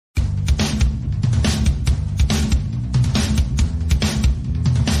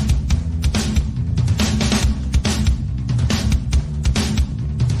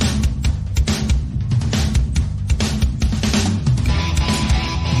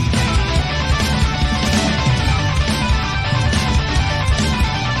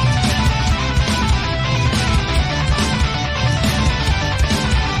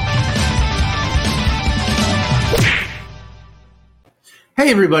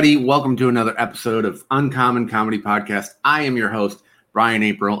everybody, welcome to another episode of Uncommon Comedy Podcast. I am your host, Brian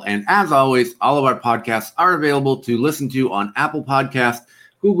April, and as always, all of our podcasts are available to listen to on Apple Podcasts,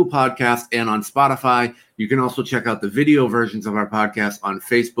 Google Podcasts, and on Spotify. You can also check out the video versions of our podcast on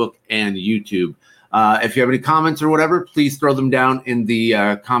Facebook and YouTube. If you have any comments or whatever, please throw them down in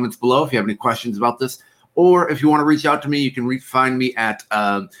the comments below if you have any questions about this. Or if you want to reach out to me, you can find me at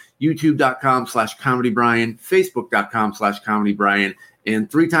youtube.com/comedybrian, facebook.com/comedybrian.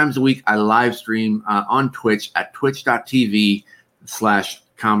 And 3 times a week, I live stream on Twitch at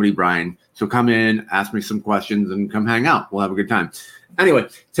twitch.tv/comedybrian. So come in, ask me some questions, and come hang out. We'll have a good time. Anyway,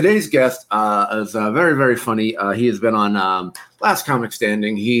 today's guest is very, very funny. He has been on Last Comic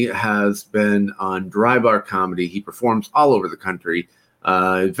Standing. He has been on Dry Bar Comedy. He performs all over the country.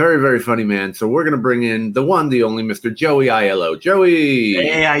 Very, very funny man. So we're going to bring in the one, the only Mr. Joey I.L.O. Joey.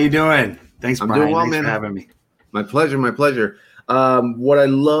 Hey, how you doing? Thanks, Brian. I'm doing well, Thanks man. for having me. My pleasure, my pleasure. What I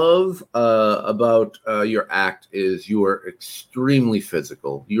love about your act is you are extremely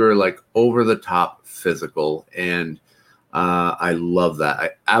physical. You are like over the top physical, and I love that. I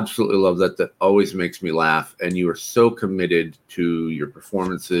absolutely love that. That always makes me laugh. And you are so committed to your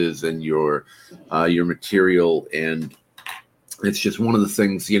performances and your material, and it's just one of the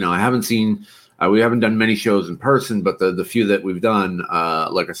things. I haven't seen. We haven't done many shows in person, but the few that we've done,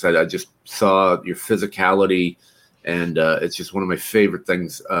 like I said, I just saw your physicality. And it's just one of my favorite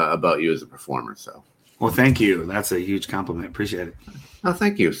things about you as a performer. So, well, thank you. That's a huge compliment. Appreciate it. Oh,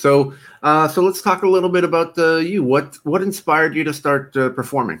 thank you. So let's talk a little bit about you. What inspired you to start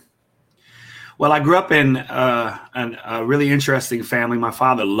performing? Well, I grew up in a really interesting family. My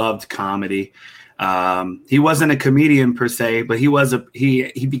father loved comedy. He wasn't a comedian per se, but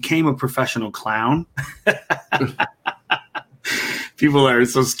he became a professional clown. People are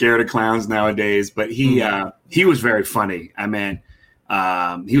so scared of clowns nowadays, but he was very funny. I mean,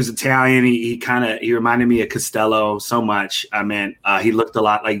 he was Italian. He reminded me of Costello so much. I mean, he looked a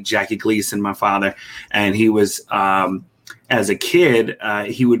lot like Jackie Gleason, my father. And he was, as a kid,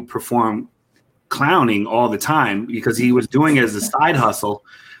 he would perform clowning all the time because he was doing it as a side hustle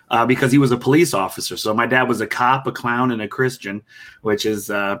because he was a police officer. So my dad was a cop, a clown, and a Christian, which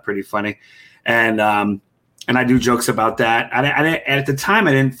is pretty funny. And I do jokes about that. At the time,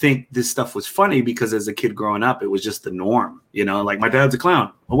 I didn't think this stuff was funny because as a kid growing up, it was just the norm. Like my dad's a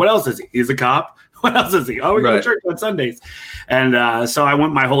clown. Well, what else is he? He's a cop. What else is he? Oh, we go to church on Sundays. And so I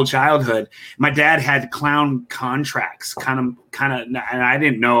went my whole childhood. My dad had clown contracts, kind of, and I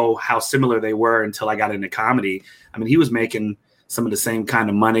didn't know how similar they were until I got into comedy. I mean, he was making some of the same kind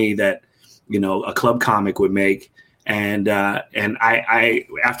of money that, a club comic would make. And I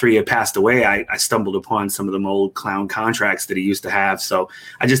after he had passed away, I stumbled upon some of the old clown contracts that he used to have. So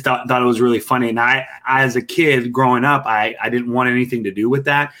I just thought it was really funny. And I as a kid growing up, I didn't want anything to do with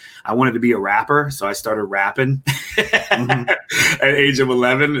that. I wanted to be a rapper. So I started rapping at age of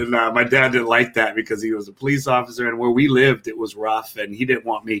 11. And my dad didn't like that because he was a police officer. And where we lived, it was rough. And he didn't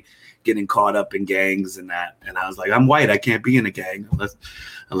want me getting caught up in gangs and that. And I was like, I'm white. I can't be in a gang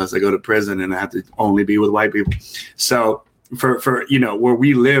unless I go to prison and I have to only be with white people. So for where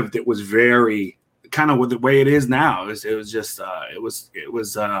we lived, it was very kind of the way it is now. It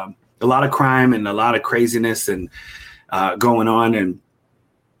was a lot of crime and a lot of craziness and going on. And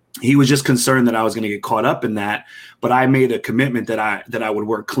he was just concerned that I was going to get caught up in that. But I made a commitment that I would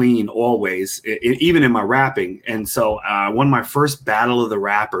work clean always, even in my rapping. And so I won my first battle of the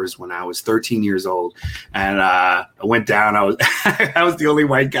rappers when I was 13 years old. And I went down. I was I was the only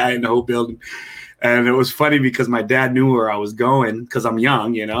white guy in the whole building. And it was funny because my dad knew where I was going because I'm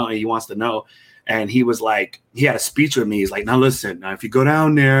young, and he wants to know. And he was like, he had a speech with me. He's like, now listen, if you go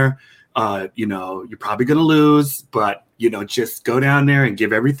down there, you're probably going to lose, but just go down there and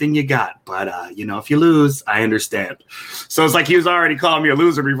give everything you got. But, if you lose, I understand. So it's like he was already calling me a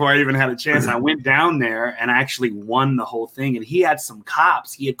loser before I even had a chance. I went down there and I actually won the whole thing. And he had some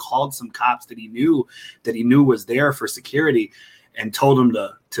cops. He had called some cops that he knew was there for security and told him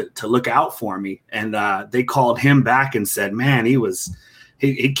to look out for me. And they called him back and said, man,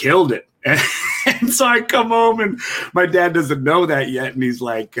 he killed it. And so I come home and my dad doesn't know that yet. And he's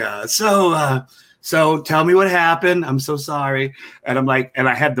like, so tell me what happened. I'm so sorry. And I'm like, and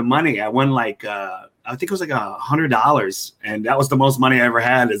I had the money. I won I think it was like $100. And that was the most money I ever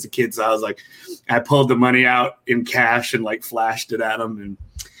had as a kid. So I was like, I pulled the money out in cash and flashed it at him. And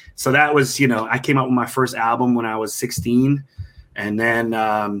so that was, I came out with my first album when I was 16. And then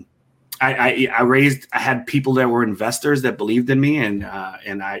I had people that were investors that believed in me. And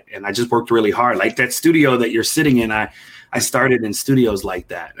I just worked really hard. Like that studio that you're sitting in, I started in studios like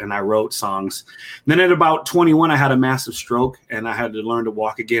that, and I wrote songs. Then at about 21, I had a massive stroke, and I had to learn to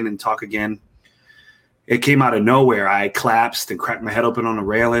walk again and talk again. It came out of nowhere. I collapsed and cracked my head open on a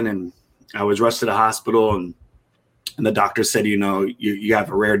railing, and I was rushed to the hospital, and the doctor said, you have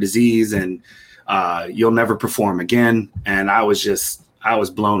a rare disease, and you'll never perform again. And I was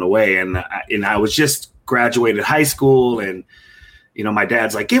blown away. And I was just graduated high school, and my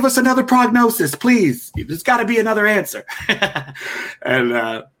dad's like, give us another prognosis, please. There's got to be another answer.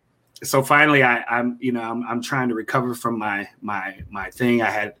 And so finally, I'm trying to recover from my thing.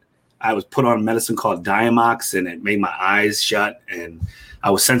 I was put on medicine called Diamox, and it made my eyes shut, and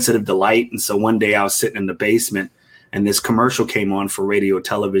I was sensitive to light. And so one day I was sitting in the basement, and this commercial came on for radio,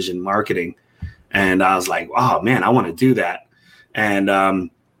 television, marketing. And I was like, oh man, I want to do that. And I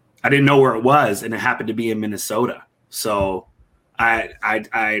didn't know where it was, and it happened to be in Minnesota. So I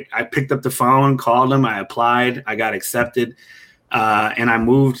picked up the phone, called them, I applied, I got accepted, and I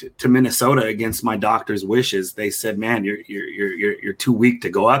moved to Minnesota against my doctor's wishes. They said, "Man, you're too weak to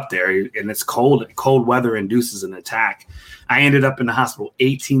go up there, and it's cold. Cold weather induces an attack." I ended up in the hospital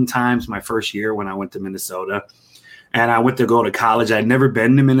 18 times my first year when I went to Minnesota, and I went to go to college. I'd never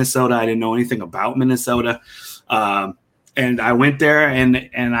been to Minnesota. I didn't know anything about Minnesota. And I went there,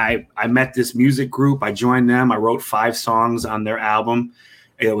 and I met this music group. I joined them. I wrote 5 songs on their album.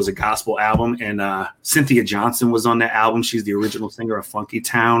 It was a gospel album, and Cynthia Johnson was on that album. She's the original singer of Funky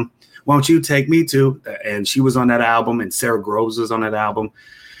Town. Won't You Take Me To? And she was on that album, and Sarah Groves was on that album.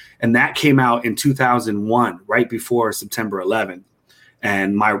 And that came out in 2001, right before September 11th.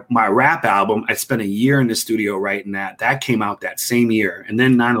 And my rap album, I spent a year in the studio writing that. That came out that same year. And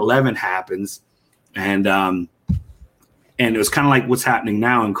then 9/11 happens, and it was kind of like what's happening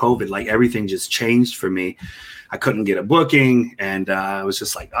now in COVID. Like everything just changed for me. I couldn't get a booking, and I was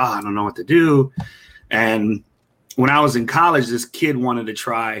just like, I don't know what to do. And when I was in college, this kid wanted to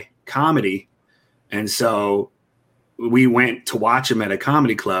try comedy. And so we went to watch him at a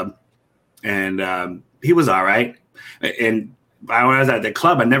comedy club, and he was all right. And when I was at the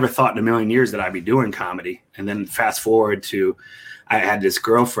club, I never thought in a million years that I'd be doing comedy. And then fast forward to, I had this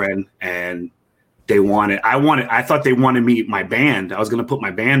girlfriend, and I thought they wanted me, my band. I was going to put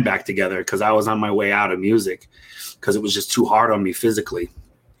my band back together because I was on my way out of music because it was just too hard on me physically.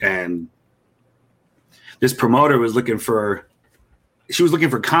 And this promoter was looking for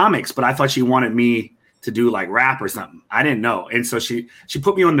comics, but I thought she wanted me to do like rap or something. I didn't know. And so she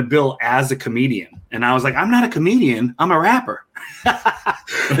put me on the bill as a comedian. And I was like, I'm not a comedian, I'm a rapper.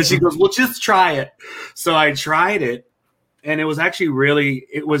 And she goes, well, just try it. So I tried it, and it was actually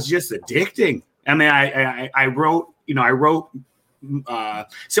it was just addicting. I mean, I wrote, so I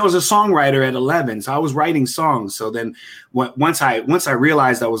was a songwriter at 11, so I was writing songs. So then once I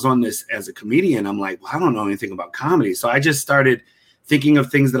realized I was on this as a comedian, I'm like, well, I don't know anything about comedy. So I just started thinking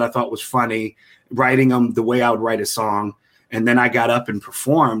of things that I thought was funny, writing them the way I would write a song. And then I got up and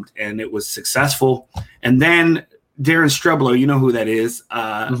performed, and it was successful. And then Darren Strebler, you know who that is.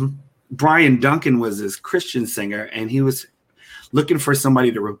 Brian Duncan was this Christian singer, and he was looking for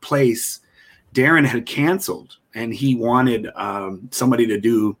somebody to replace. Darren had canceled, and he wanted somebody to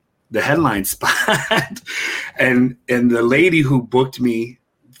do the headline spot. and the lady who booked me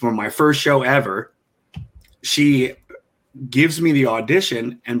for my first show ever, she gives me the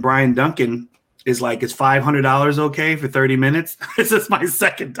audition, and Brian Duncan is like, "Is $500 okay for 30 minutes?" This is my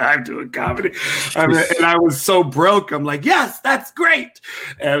second time doing comedy. And I was so broke. I'm like, yes, that's great.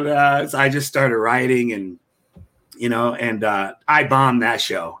 And so I just started writing, and I bombed that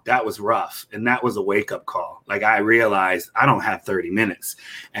show. That was rough. And that was a wake up call. Like I realized I don't have 30 minutes,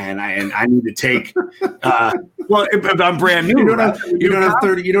 and I need to take, well, I'm brand new. You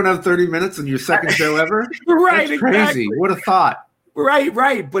don't have 30 minutes in your second show ever. Right. That's crazy. Exactly. What a thought.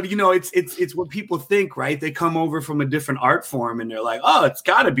 Right. But it's what people think, right? They come over from a different art form, and they're like, oh, it's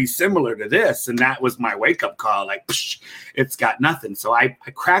gotta be similar to this. And that was my wake up call. Like, it's got nothing. So I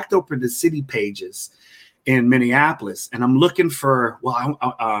cracked open the city pages in Minneapolis, and I'm looking for,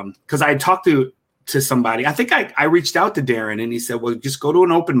 because I had talked to somebody. I think I reached out to Darren, and he said, well, just go to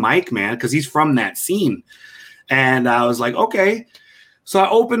an open mic, man, because he's from that scene. And I was like, okay. So I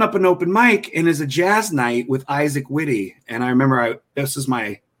opened up an open mic, and it's a jazz night with Isaac Whitty. And I remember this is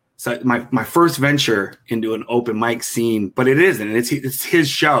my first venture into an open mic scene, but it isn't. It's his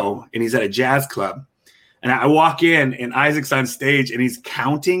show, and he's at a jazz club. And I walk in, and Isaac's on stage, and he's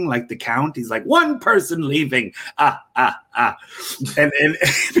counting like the count. He's like, one person leaving. And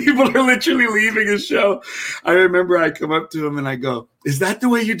people are literally leaving his show. I remember I come up to him, and I go, is that the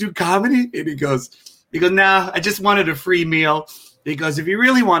way you do comedy? And he goes, nah, I just wanted a free meal. Because if you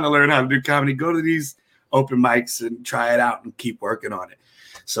really want to learn how to do comedy, go to these open mics and try it out and keep working on it.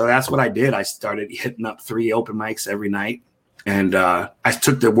 So that's what I did. I started hitting up 3 open mics every night. And I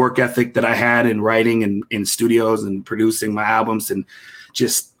took the work ethic that I had in writing and in studios and producing my albums, and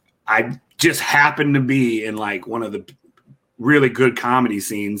I just happened to be in like one of the really good comedy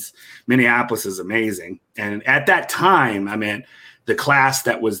scenes. Minneapolis is amazing. And at that time, I mean, the class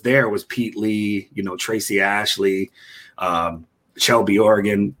that was there was Pete Lee, Tracy Ashley, Shelby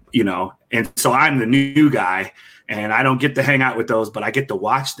Oregon, and so I'm the new guy. And I don't get to hang out with those, but I get to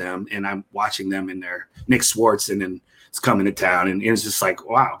watch them, and I'm watching them in their Nick Swartzen and it's coming to town. And it's just like,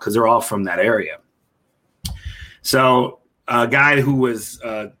 wow, because they're all from that area. So a guy who was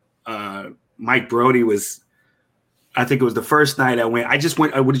Mike Brody was, I think it was the first night I went.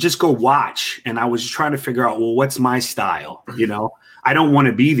 I would just go watch, and I was just trying to figure out, well, what's my style? I don't want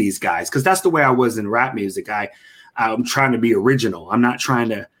to be these guys, because that's the way I was in rap music. I'm trying to be original. I'm not trying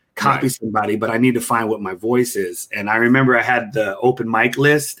to copy somebody, but I need to find what my voice is. And I remember I had the open mic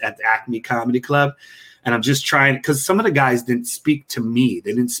list at the Acme Comedy Club, and I'm just trying, because some of the guys didn't speak to me.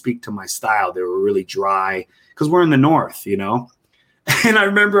 They didn't speak to my style. They were really dry, because we're in the North, And I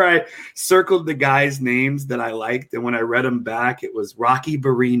remember I circled the guys' names that I liked, and when I read them back, it was Rocky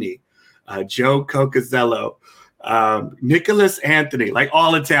Barini, Joe Cocazello, Nicholas Anthony, like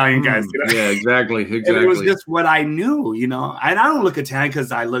all Italian guys. Yeah, exactly. And it was just what I knew, And I don't look Italian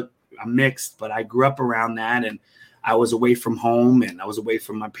because I'm mixed, but I grew up around that, and I was away from home, and I was away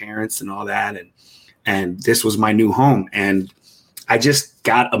from my parents and all that, and this was my new home, and I just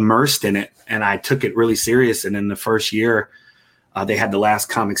got immersed in it, and I took it really serious. And in the first year, they had the Last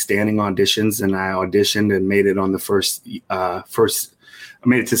Comic Standing auditions, and I auditioned and made it on the first. I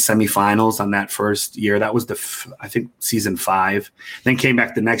made it to semifinals on that first year. That was I think season 5. Then came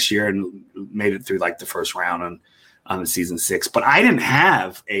back the next year and made it through like the first round on season 6. But I didn't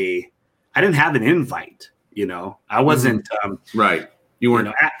have an invite. I wasn't right. You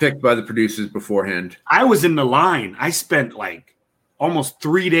weren't picked by the producers beforehand. I was in the line. I spent like almost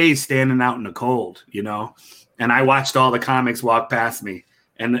 3 days standing out in the cold, and I watched all the comics walk past me.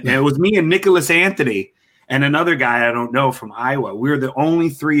 And it was me and Nicholas Anthony and another guy I don't know from Iowa. We were the only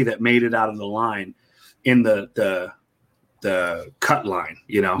 3 that made it out of the line in the cut line,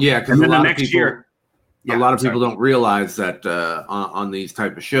 Yeah, because a lot of people don't realize that on these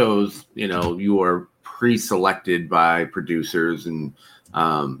type of shows, you are pre-selected by producers, and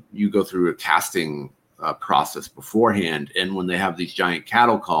you go through a casting process beforehand. And when they have these giant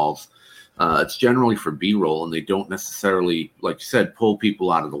cattle calls, it's generally for B-roll, and they don't necessarily, like you said, pull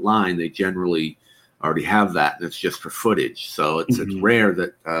people out of the line. They generally already have that, and it's just for footage. So it's rare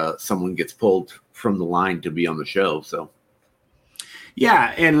that someone gets pulled from the line to be on the show. So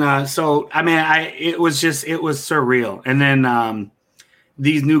yeah, and so I mean, it was surreal. And then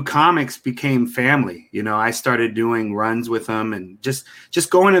these new comics became family. I started doing runs with them, and just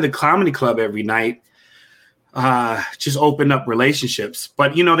going to the comedy club every night. Just opened up relationships,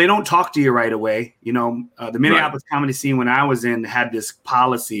 but they don't talk to you right away. The Minneapolis comedy scene when I was in had this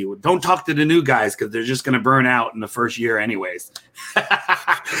policy: don't talk to the new guys because they're just going to burn out in the first year, anyways.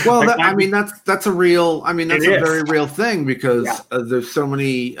 Well, that's a real. That's a very real thing, because there's so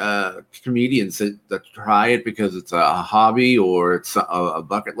many comedians that try it because it's a hobby or it's a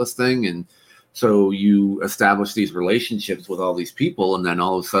bucket list thing, and so you establish these relationships with all these people, and then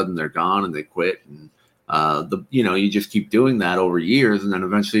all of a sudden they're gone and they quit, and you just keep doing that over years, and then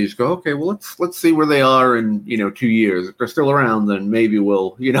eventually you just go, okay, well, let's see where they are in 2 years. If they're still around, then maybe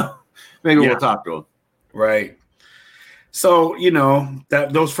we'll we'll talk to them. Right. So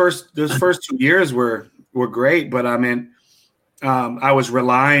that those first 2 years were great, but I mean, I was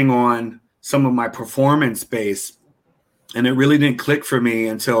relying on some of my performance base, and it really didn't click for me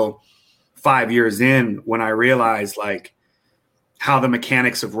until 5 years in, when I realized like how the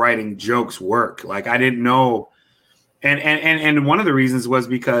mechanics of writing jokes work. Like I didn't know. And one of the reasons was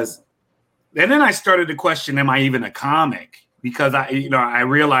because, and then I started to question, am I even a comic? Because I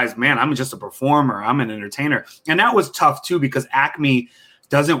realized, man, I'm just a performer. I'm an entertainer. And that was tough too, because Acme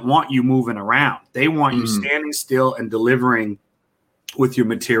doesn't want you moving around. They want you standing still and delivering with your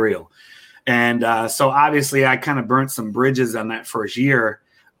material. And so obviously I kind of burnt some bridges on that first year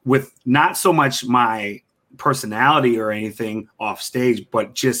with not so much my personality or anything off stage,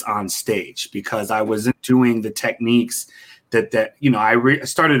 but just on stage, because I wasn't doing the techniques that I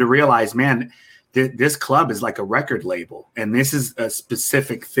started to realize, man, this club is like a record label, and this is a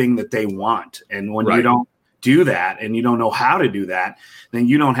specific thing that they want. And when you don't do that, and you don't know how to do that, then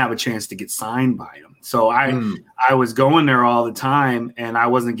you don't have a chance to get signed by them. So I was going there all the time, and I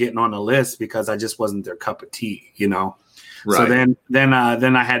wasn't getting on the list because I just wasn't their cup of tea, So Right. then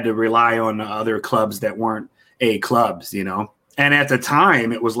I had to rely on other clubs that weren't A clubs, you know. And at the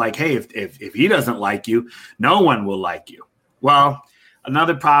time, it was like, hey, if he doesn't like you, no one will like you. Well,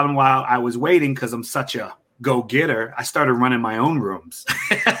 another problem while I was waiting, because I'm such a go-getter, I started running my own rooms.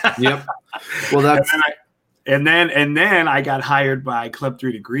 Yep. Well, that's and then I got hired by Club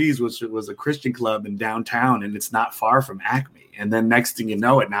 3 Degrees, which was a Christian club in downtown, and it's not far from Acme. And then next thing you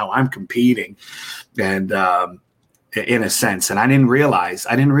know it, now I'm competing, and in a sense, and I didn't realize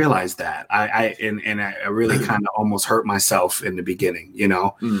that. I really kind of almost hurt myself in the beginning, you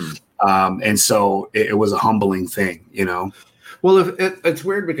know. And so it was a humbling thing, you know. Well, it's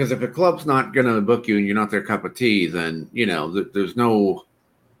weird because if a club's not going to book you and you're not their cup of tea, then you know there's no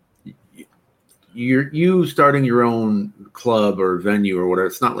you starting your own club or venue or whatever.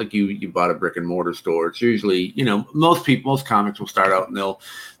 It's not like you bought a brick and mortar store. It's usually, you know, most comics will start out and they'll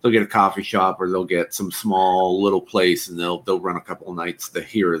get a coffee shop or they'll get some small little place and they'll run a couple of nights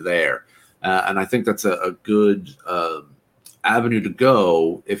here or there. And I think that's a good avenue to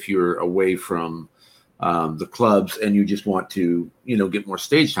go if you're away from the clubs and you just want to, you know, get more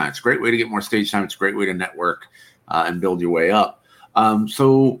stage time. It's a great way to get more stage time. It's a great way to network and build your way up.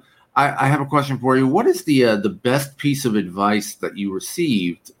 So I have a question for you. What is the best piece of advice that you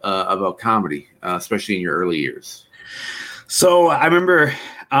received about comedy, especially in your early years? So I remember,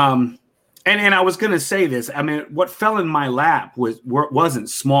 and I was going to say this. I mean, what fell in my lap wasn't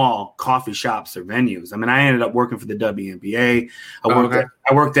small coffee shops or venues. I mean, I ended up working for the WNBA.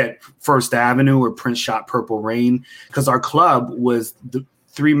 I worked at First Avenue where Prince shot Purple Rain because our club was the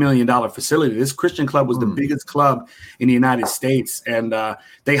 $3 million facility. This Christian club was the biggest club in the United States. And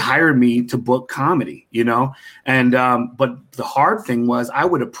they hired me to book comedy, you know? And, but the hard thing was I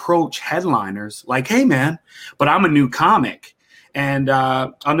would approach headliners like, hey man, but I'm a new comic. And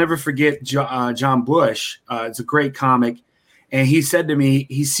I'll never forget John Bush. It's a great comic. And he said to me,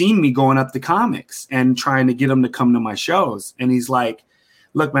 he's seen me going up to comics and trying to get them to come to my shows. And he's like,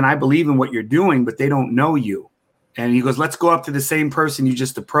 look, man, I believe in what you're doing, but they don't know you. And he goes, let's go up to the same person you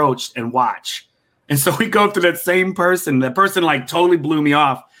just approached and watch. And so we go up to that same person. That person like totally blew me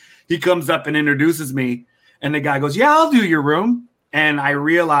off. He comes up and introduces me. And the guy goes, yeah, I'll do your room. And I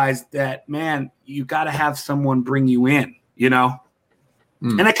realized that, man, you got to have someone bring you in, you know?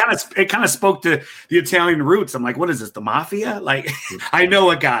 And it kind of spoke to the Italian roots. I'm like, what is this, the mafia? Like, I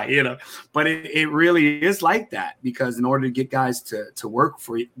know a guy, you know, but it really is like that because in order to get guys to work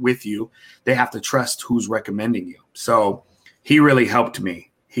with you, they have to trust who's recommending you. So he really helped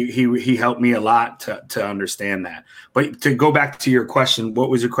me. He helped me a lot to understand that. But to go back to your question, what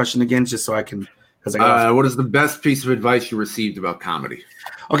was your question again? Just so I can, what is the best piece of advice you received about comedy?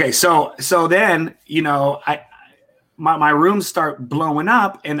 Okay, so then, you know, my rooms start blowing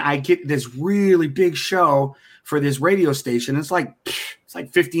up and I get this really big show for this radio station. It's like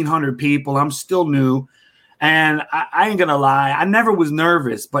 1,500 people. I'm still new. And I ain't going to lie. I never was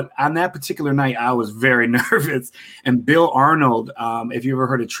nervous, but on that particular night, I was very nervous. And Bill Arnold, if you ever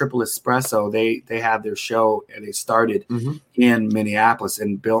heard of Triple Espresso, they have their show and they started in Minneapolis.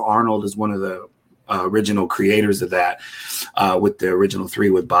 And Bill Arnold is one of the original creators of that with the original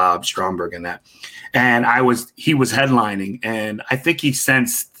 3 with Bob Stromberg and that. And he was headlining and I think he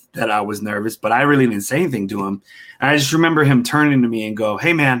sensed that I was nervous, but I really didn't say anything to him. And I just remember him turning to me and go,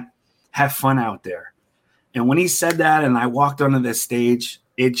 hey man, have fun out there. And when he said that and I walked onto the stage,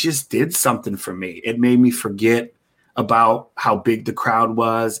 it just did something for me. It made me forget about how big the crowd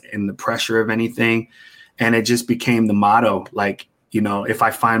was and the pressure of anything. And it just became the motto. Like, you know, if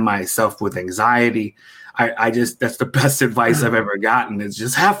I find myself with anxiety, I just, that's the best advice I've ever gotten is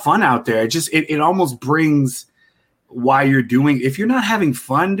just have fun out there. It almost brings why you're doing. If you're not having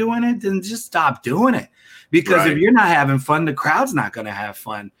fun doing it, then just stop doing it. Because if you're not having fun, the crowd's not going to have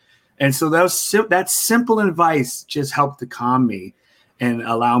fun. And so that simple advice just helped to calm me and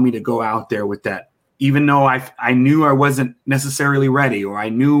allow me to go out there with that. Even though I knew I wasn't necessarily ready, or I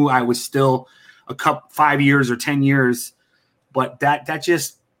knew I was still 5 years or 10 years, but that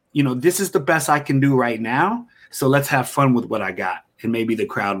just, you know, this is the best I can do right now. So let's have fun with what I got. And maybe the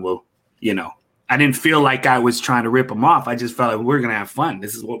crowd will, you know, I didn't feel like I was trying to rip them off. I just felt like we're going to have fun.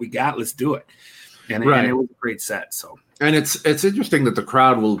 This is what we got. Let's do it. And it was a great set. So. And it's interesting that the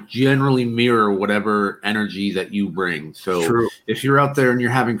crowd will generally mirror whatever energy that you bring. So if you're out there and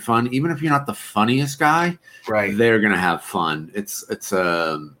you're having fun, even if you're not the funniest guy, they're going to have fun. It's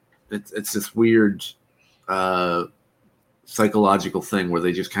this weird, psychological thing where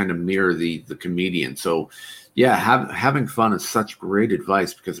they just kind of mirror the comedian. So yeah, having fun is such great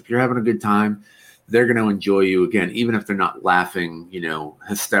advice because if you're having a good time, they're going to enjoy you again, even if they're not laughing, you know,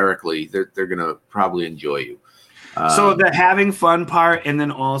 hysterically, they're going to probably enjoy you. So the having fun part, and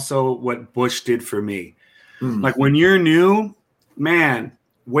then also what Bush did for me. Like when you're new, man,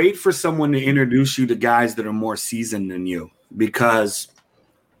 wait for someone to introduce you to guys that are more seasoned than you, because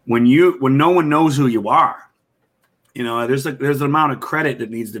when no one knows who you are, there's an amount of credit that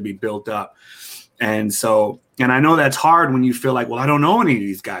needs to be built up. And I know that's hard when you feel like, well, I don't know any of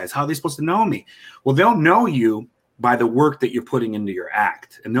these guys. How are they supposed to know me? Well, they'll know you by the work that you're putting into your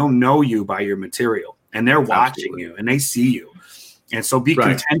act, and they'll know you by your material, and they're watching you and they see you. And so be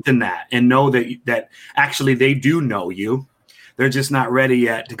content in that, and know that actually they do know you. They're just not ready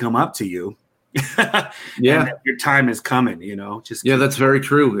yet to come up to you. Yeah. Your time is coming, that's very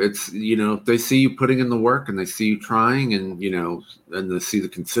true. It's, they see you putting in the work, and they see you trying, and, and they see the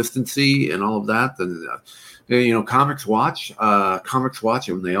consistency and all of that. Then, comics watch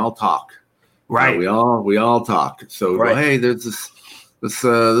and they all talk. Right. We all talk. So, right. Hey, there's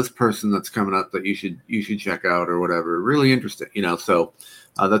this person that's coming up that you should check out or whatever. Really interesting, so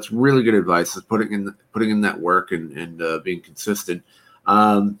that's really good advice, is putting in that work and being consistent.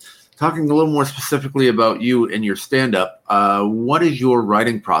 Talking a little more specifically about you and your stand-up, what is your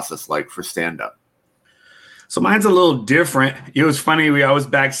writing process like for stand-up? So mine's a little different. It was funny. I was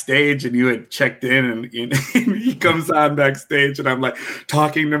backstage and you had checked in, and he comes on backstage, and I'm like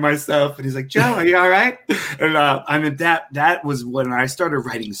talking to myself, and he's like, "Joe, are you all right?" And that was when I started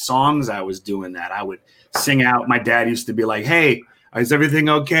writing songs. I was doing that. I would sing out. My dad used to be like, "Hey, is everything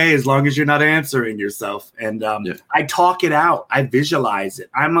okay? As long as you're not answering yourself." And I talk it out. I visualize it.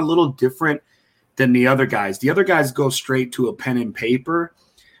 I'm a little different than the other guys. The other guys go straight to a pen and paper.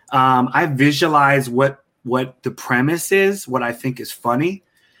 I visualize what the premise is, what I think is funny,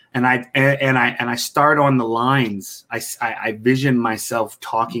 and I start on the lines. I vision myself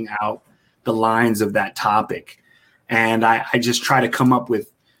talking out the lines of that topic, and I just try to come up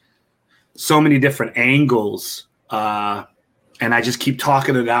with so many different angles. And I just keep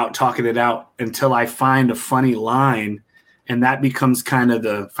talking it out until I find a funny line, and that becomes kind of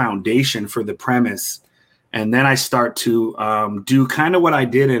the foundation for the premise. And then I start to do kind of what I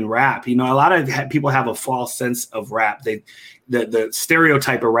did in rap. A lot of people have a false sense of rap. The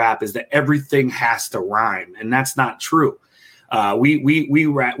stereotype of rap is that everything has to rhyme, and that's not true. We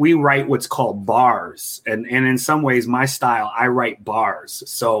write what's called bars, and in some ways, my style, I write bars.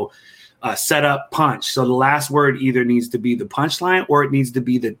 So. Set up, punch. So the last word either needs to be the punchline, or it needs to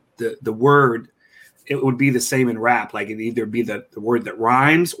be the word. It would be the same in rap. Like it either be the word that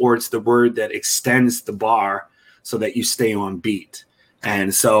rhymes, or it's the word that extends the bar so that you stay on beat.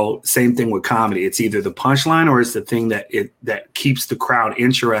 And so same thing with comedy. It's either the punchline, or it's the thing that keeps the crowd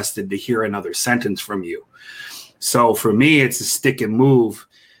interested to hear another sentence from you. So for me, it's a stick and move,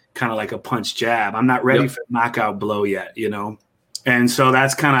 kind of like a punch jab. I'm not ready for knockout blow yet, And so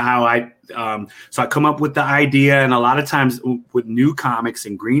that's kind of how I come up with the idea. And a lot of times with new comics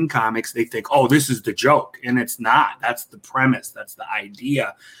and green comics, they think, oh, this is the joke. And it's not. That's the premise. That's the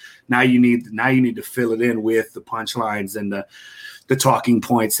idea. Now you need to fill it in with the punchlines and the talking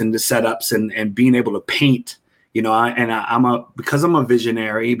points and the setups and being able to paint, because I'm a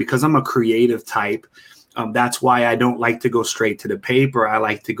visionary, because I'm a creative type. That's why I don't like to go straight to the paper. I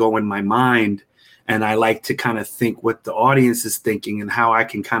like to go in my mind. And I like to kind of think what the audience is thinking and how I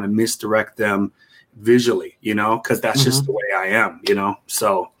can kind of misdirect them visually, because that's just the way I am,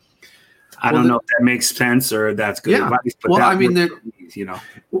 So I don't know if that makes sense or that's good advice. But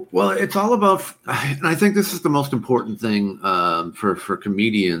well, it's all about, and I think this is the most important thing for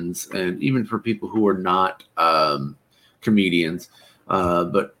comedians, and even for people who are not comedians,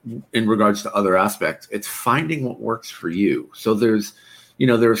 but in regards to other aspects, it's finding what works for you. So there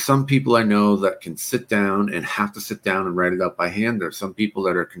are some people I know that can sit down and have to sit down and write it out by hand. There are some people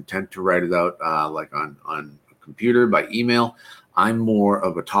that are content to write it out like on a computer, by email. I'm more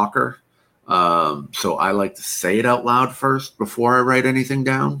of a talker. So I like to say it out loud first before I write anything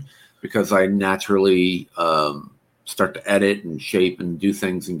down, because I naturally start to edit and shape and do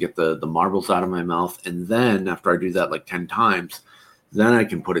things and get the marbles out of my mouth. And then after I do that like 10 times, then I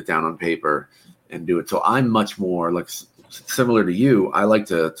can put it down on paper and do it. So I'm much more like similar to you. I like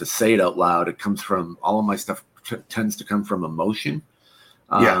to say it out loud. It comes from, all of my stuff tends to come from emotion.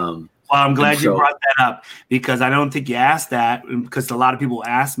 Well, I'm glad you brought that up, because I don't think you asked that, because a lot of people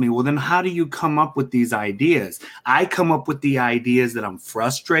ask me, well, then how do you come up with these ideas? I come up with the ideas that I'm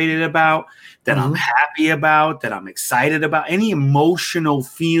frustrated about, that I'm happy about, that I'm excited about. Any emotional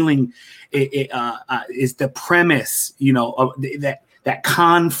feeling is the premise, of that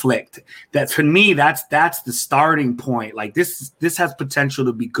conflict. That for me, that's the starting point. Like this has potential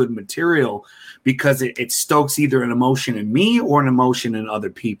to be good material, because it stokes either an emotion in me or an emotion in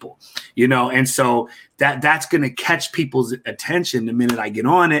other people, and so that's going to catch people's attention the minute I get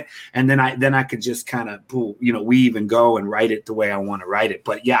on it. And then I could just kind of, weave and go and write it the way I want to write it.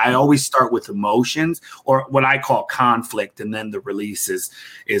 But yeah, I always start with emotions, or what I call conflict. And then the release is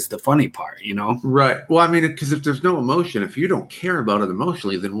the funny part, Right. Well, I mean, because if there's no emotion, if you don't care about it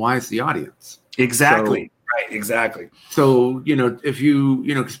emotionally, then why is the audience? Exactly. Right. Exactly. So, if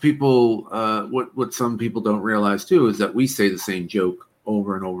because people, what some people don't realize too, is that we say the same joke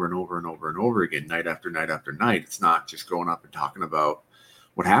over and over and over and over and over again, night after night after night. It's not just going up and talking about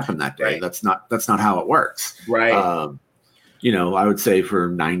what happened that day. Right. That's not how it works. Right. I would say for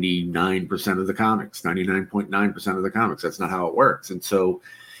 99% of the comics, 99.9% of the comics, that's not how it works. And so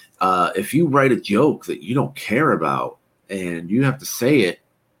if you write a joke that you don't care about and you have to say it,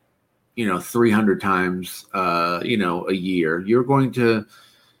 300 times, a year,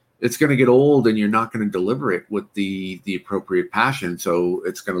 it's going to get old, and you're not going to deliver it with the appropriate passion. So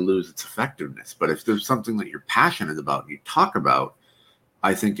it's going to lose its effectiveness. But if there's something that you're passionate about and you talk about,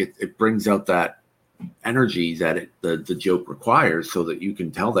 I think it brings out that energy that the joke requires, so that you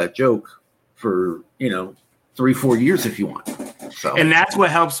can tell that joke for 3-4 years if you want. So, and that's what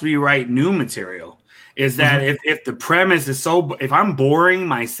helps me write new material, is that if the premise is if I'm boring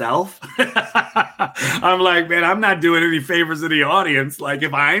myself, I'm like, man, I'm not doing any favors to the audience. Like,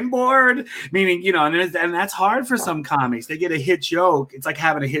 if I'm bored, meaning, and that's hard for some comics. They get a hit joke. It's like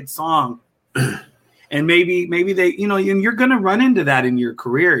having a hit song. And maybe they, and you're going to run into that in your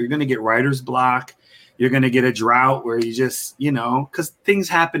career. You're going to get writer's block. You're going to get a drought where you just, because things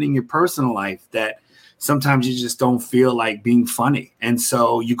happen in your personal life that sometimes you just don't feel like being funny. And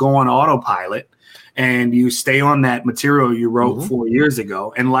so you go on autopilot and you stay on that material you wrote 4 years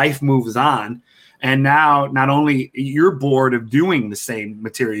ago, and life moves on. And now not only you're bored of doing the same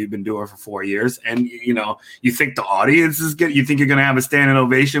material you've been doing for 4 years, and you think the audience is good, you think you're going to have a standing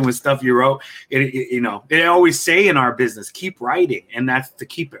ovation with stuff you wrote. They always say in our business, keep writing, and that's to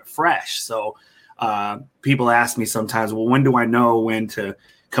keep it fresh. So people ask me sometimes, well, when do I know when to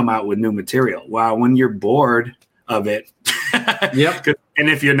come out with new material? Well, when you're bored of it. Yep. And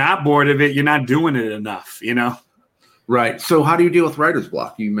if you're not bored of it, you're not doing it enough, Right. So how do you deal with writer's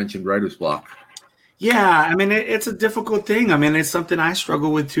block? You mentioned writer's block. Yeah, I mean, it's a difficult thing. I mean, it's something I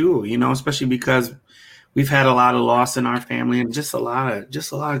struggle with too, especially because we've had a lot of loss in our family and just a lot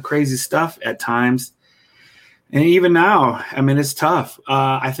of crazy stuff at times. And even now, I mean, it's tough.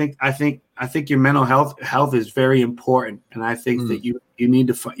 I think your mental health is very important, and I think that you need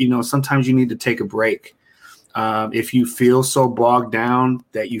to, sometimes you need to take a break. If you feel so bogged down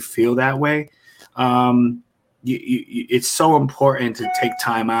that you feel that way, it's so important to take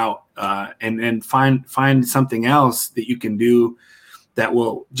time out and find something else that you can do that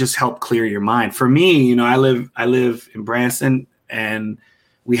will just help clear your mind. For me, I live in Branson, and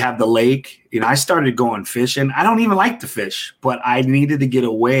we have the lake. I started going fishing. I don't even like to fish, but I needed to get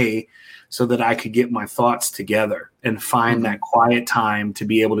away so that I could get my thoughts together and find that quiet time to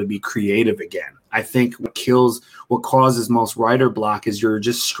be able to be creative again. I think what causes most writer block is you're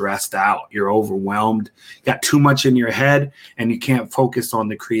just stressed out. You're overwhelmed. You got too much in your head, and you can't focus on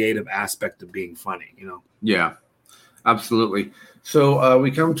the creative aspect of being funny, Yeah, absolutely. So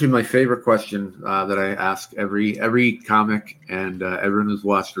we come to my favorite question that I ask every comic, and everyone who's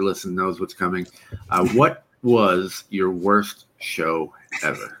watched or listened knows what's coming. What was your worst show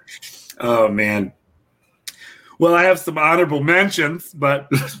ever? Oh, man. Well, I have some honorable mentions, but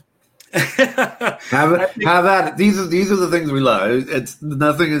have at it. These are the things we love. It's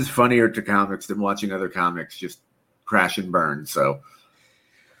nothing is funnier to comics than watching other comics just crash and burn. So,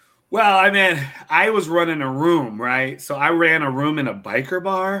 well, I mean, I was running a room, right? So I ran a room in a biker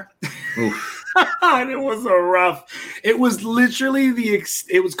bar. And it was it was literally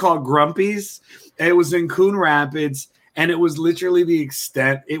it was called Grumpy's. It was in Coon Rapids. And it was literally the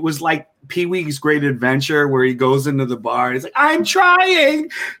extent. It was like Pee-wee's Great Adventure, where he goes into the bar and he's like, I'm trying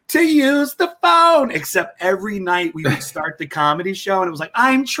to use the phone. Except every night we would start the comedy show and it was like,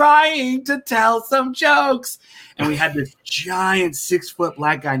 I'm trying to tell some jokes. And we had this giant 6-foot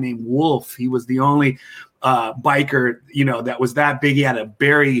black guy named Wolf. He was the only biker, that was that big. He had a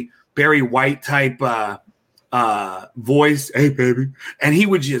Barry White type voice. Hey, baby. And he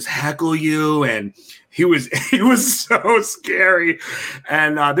would just heckle you, and he was so scary.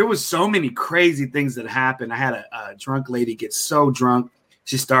 And there was so many crazy things that happened. I had a drunk lady get so drunk.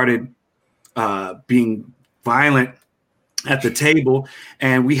 She started being violent at the table,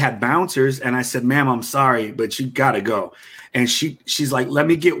 and we had bouncers. And I said, ma'am, I'm sorry, but you got to go. And she's like, let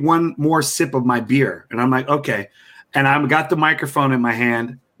me get one more sip of my beer. And I'm like, okay. And I got the microphone in my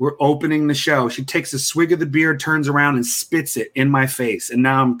hand. We're opening the show. She takes a swig of the beer, turns around and spits it in my face. And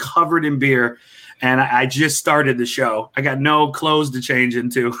now I'm covered in beer. And I just started the show. I got no clothes to change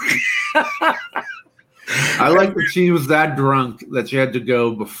into. I like that she was that drunk that she had to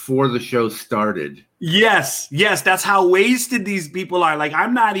go before the show started. Yes. That's how wasted these people are. Like,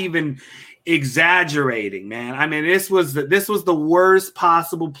 I'm not even exaggerating, man. I mean, this was the worst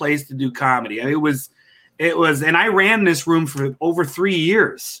possible place to do comedy. It was, and I ran this room for over 3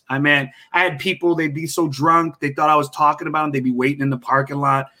 years. I mean, I had people, they'd be so drunk, they thought I was talking about them. They'd be waiting in the parking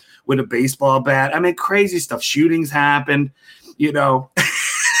lot with a baseball bat. I mean, crazy stuff. Shootings happened, you know.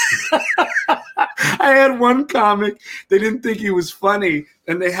 I had one comic, they didn't think he was funny,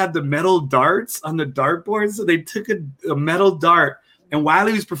 and they had the metal darts on the dartboard. So they took a metal dart, and while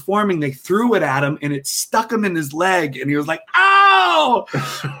he was performing, they threw it at him, and it stuck him in his leg, and he was like, ow!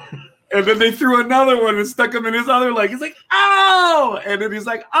 And then they threw another one and stuck him in his other leg. He's like, ow! And then he's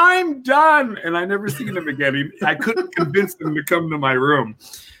like, I'm done. And I never seen him again. I couldn't convince him to come to my room.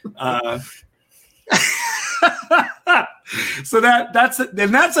 So that's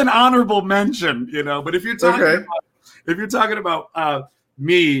an honorable mention, you know. But if you're talking about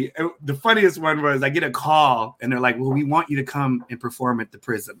me, the funniest one was I get a call and they're like, well, we want you to come and perform at the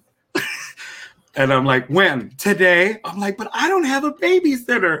prison. And I'm like, when? Today? I'm like, but I don't have a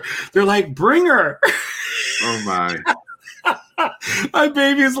babysitter. They're like, bring her. Oh my. My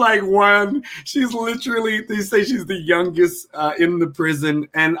baby's like 1. She's literally, they say she's the youngest in the prison.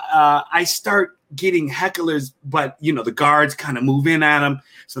 And I start getting hecklers, but you know, the guards kind of move in at them.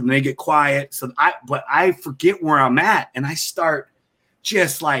 So then they get quiet. But I forget where I'm at. And I start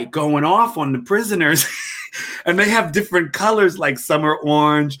just like going off on the prisoners. And they have different colors, like some are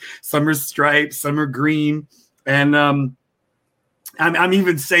orange, some are striped, some are green. And I'm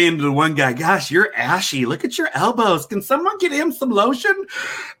even saying to the one guy, gosh, you're ashy. Look at your elbows. Can someone get him some lotion?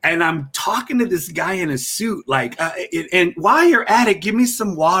 And I'm talking to this guy in a suit, like, and while you're at it, give me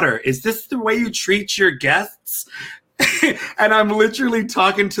some water. Is this the way you treat your guests? And I'm literally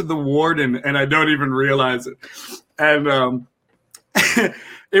talking to the warden, and I don't even realize it. And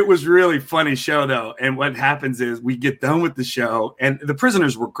it was really funny show, though. And what happens is we get done with the show, and the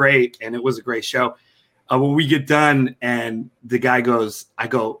prisoners were great, and it was a great show. When we get done, and the guy goes, I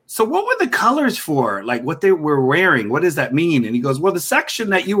go, so what were the colors for? Like what they were wearing? What does that mean? And he goes, well, the section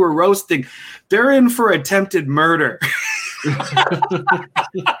that you were roasting, they're in for attempted murder. And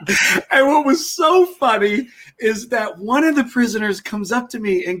what was so funny is that one of the prisoners comes up to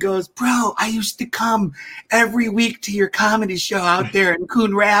me and goes, bro, I used to come every week to your comedy show out there in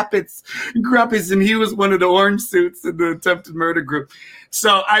Coon Rapids. And he was one of the orange suits in the attempted murder group.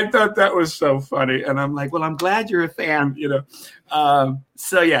 So I thought that was so funny. And I'm like, well, I'm glad you're a fan, you know.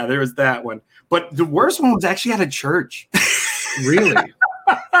 So yeah, there was that one. But the worst one was actually at a church. Really?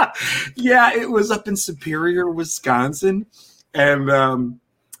 Yeah, it was up in Superior, Wisconsin. And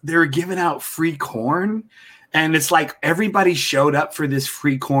they were giving out free corn. And it's like everybody showed up for this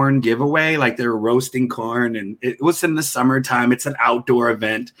free corn giveaway. Like they were roasting corn. And it was in the summertime. It's an outdoor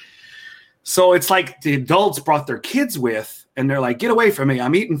event. So it's like the adults brought their kids with. And they're like, get away from me.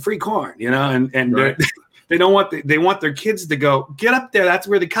 I'm eating free corn, you know, and right. They don't want they want their kids to go, get up there. That's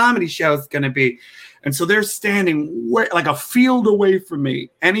where the comedy show is going to be. And so they're standing like a field away from me.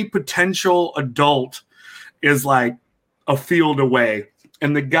 Any potential adult is like a field away.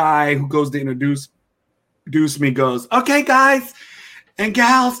 And the guy who goes to introduce me goes, okay, guys and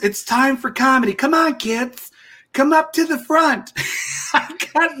gals, it's time for comedy. Come on, kids. Come up to the front. I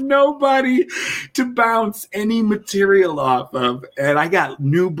got nobody to bounce any material off of. And I got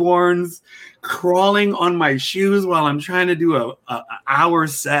newborns crawling on my shoes while I'm trying to do a hour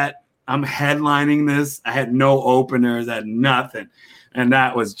set. I'm headlining this. I had no openers. I had nothing. And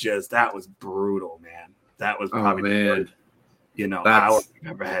that was brutal, man. That was probably the worst, hour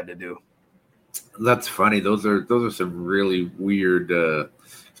I've ever had to do. That's funny. Those are some really weird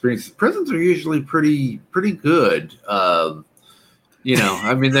experiences. Prisons are usually pretty good. I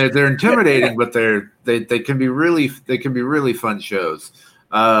mean, they're intimidating, but they can be really fun shows.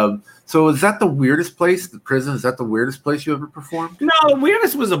 So is that the weirdest place? The prison, is that the weirdest place you ever performed? No, the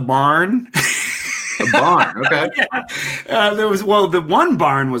weirdest was a barn. A barn, okay. Yeah. The one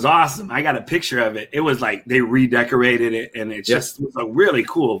barn was awesome. I got a picture of it. It was like they redecorated it, and it just was a really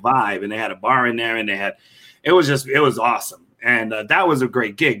cool vibe. And they had a bar in there, and it was awesome. And that was a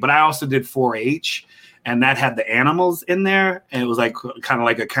great gig. But I also did 4-H, and that had the animals in there. And it was like kind of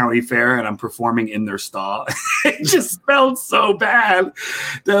like a county fair, and I'm performing in their stall. It just smelled so bad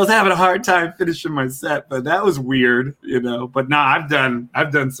that I was having a hard time finishing my set. But that was weird, But no, I've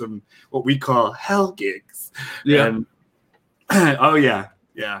done some what we call hell gigs. Yeah. And, oh yeah.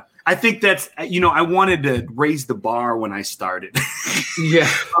 Yeah. I think that's, I wanted to raise the bar when I started. Yeah.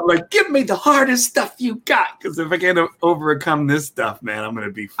 I'm like, give me the hardest stuff you got. Because if I can't overcome this stuff, man, I'm going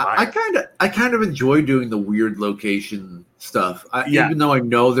to be fired. I kind of enjoy doing the weird location stuff. Yeah. Even though I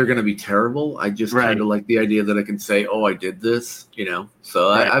know they're going to be terrible, I just Right. kind of like the idea that I can say, oh, I did this, So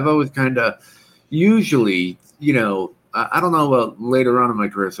Right. I've always kind of usually, I don't know about later on in my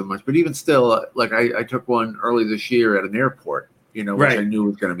career so much, but even still, like I took one early this year at an airport, which Right. I knew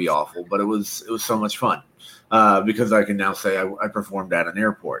was going to be awful, but it was so much fun because I can now say I performed at an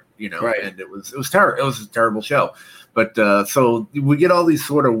airport, Right. and it was terrible. It was a terrible show, but so we get all these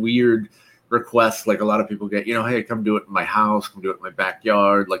sort of weird requests, like a lot of people get, hey, come do it in my house, come do it in my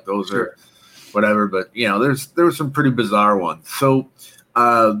backyard, like those Sure. are whatever. But there were some pretty bizarre ones. So.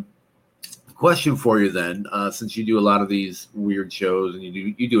 Question for you then, since you do a lot of these weird shows and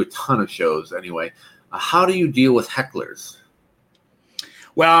you do a ton of shows anyway, how do you deal with hecklers?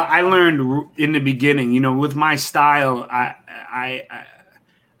 Well, I learned in the beginning, with my style, I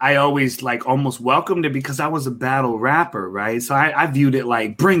always like almost welcomed it because I was a battle rapper, right? So I viewed it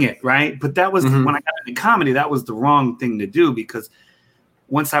like bring it, right? But that was when I got into comedy, that was the wrong thing to do because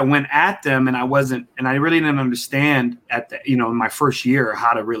once I went at them and I really didn't understand in my first year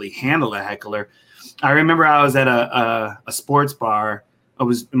how to really handle a heckler. I remember I was at a sports bar. I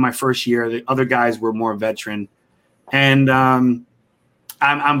was in my first year. The other guys were more veteran. And I'm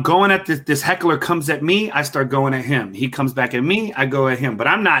going at this heckler comes at me. I start going at him. He comes back at me. I go at him. But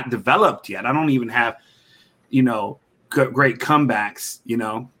I'm not developed yet. I don't even have, great comebacks,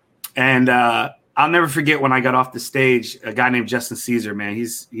 And I'll never forget when I got off the stage, a guy named Justin Caesar, man,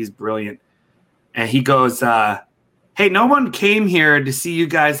 he's brilliant. And he goes, hey, no one came here to see you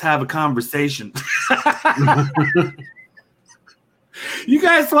guys have a conversation. You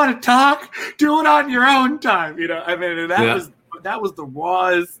guys want to talk? Do it on your own time. That was the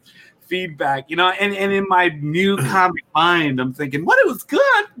rawest feedback, and in my new comic mind, I'm thinking, what, it was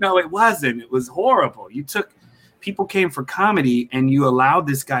good? No, it wasn't. It was horrible. People came for comedy and you allowed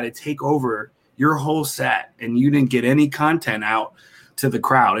this guy to take over your whole set and you didn't get any content out to the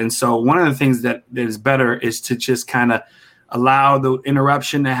crowd. And so one of the things that is better is to just kind of allow the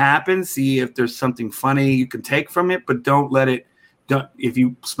interruption to happen, see if there's something funny you can take from it, but if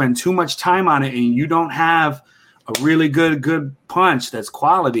you spend too much time on it and you don't have a really good punch that's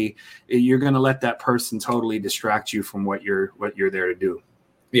quality, you're going to let that person totally distract you from what you're there to do.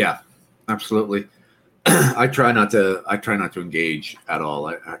 Yeah, absolutely. I try not to engage at all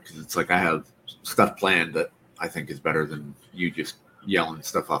because it's like I have stuff planned that I think is better than you just yelling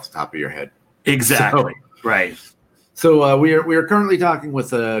stuff off the top of your head. Exactly. Right. So we are currently talking with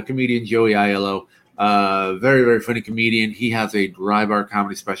comedian Joey I.L.O. Very, very funny comedian. He has a dry bar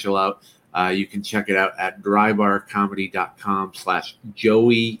comedy special out. You can check it out at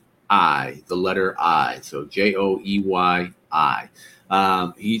drybarcomedy.com/Joey I, the letter I. So JOEYI.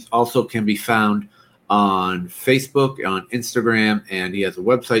 He also can be found on Facebook, on Instagram, and he has a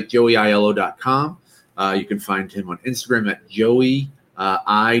website, joeyilo.com. You can find him on Instagram at joey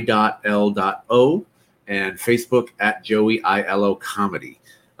I.L.O and Facebook at Joey I.L.O Comedy.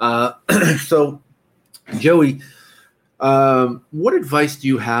 So, Joey, what advice do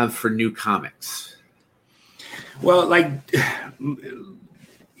you have for new comics? Well,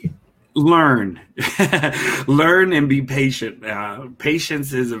 learn and be patient.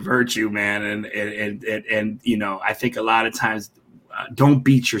 Patience is a virtue, man. And I think a lot of times don't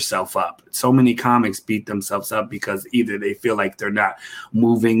beat yourself up. So many comics beat themselves up because either they feel like they're not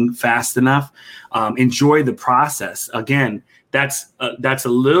moving fast enough. Enjoy the process. Again, that's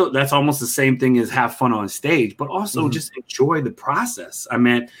almost the same thing as have fun on stage, but also just enjoy the process. I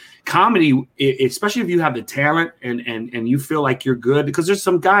mean, comedy, especially if you have the talent and you feel like you're good, because there's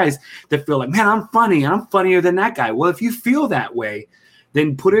some guys that feel like, man, I'm funny and I'm funnier than that guy. Well, if you feel that way,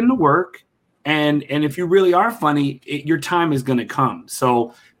 then put in the work. And if you really are funny, your time is going to come.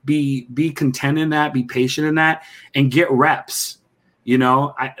 So be content in that, be patient in that, and get reps.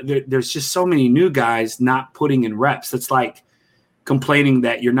 There's just so many new guys not putting in reps. It's like complaining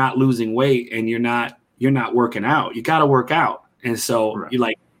that you're not losing weight and you're not working out. You got to work out. And so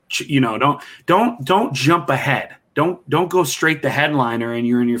don't jump ahead. Don't go straight to headliner and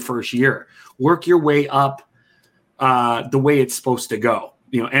you're in your first year. Work your way up the way it's supposed to go.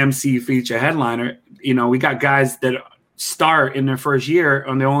 MC, feature, headliner. We got guys that start in their first year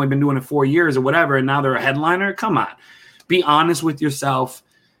and they've only been doing it 4 years or whatever, and now they're a headliner. Come on, be honest with yourself.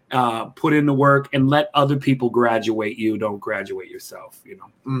 Put in the work and let other people graduate you. Don't graduate yourself.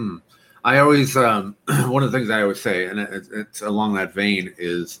 I always one of the things I always say, and it's along that vein,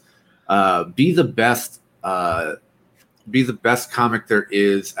 is be the best be the best comic there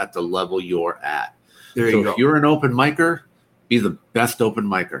is at the level you're at. There you go. If you're an open micer, be the best open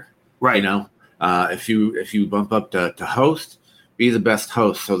micer. Right. You know, if you bump up to host, be the best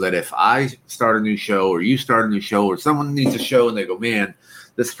host, so that if I start a new show or you start a new show or someone needs a show and they go, man,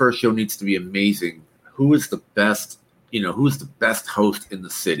 this first show needs to be amazing. Who is the best? You know, who's the best host in the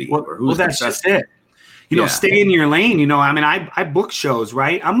city? Well, that's just it. You know, stay in your lane. You know, I mean, I book shows,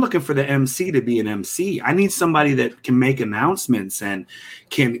 right? I'm looking for the MC to be an MC. I need somebody that can make announcements and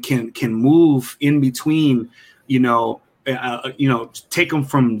can move in between, take them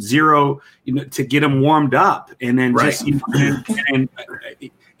from zero, to get them warmed up, and then just and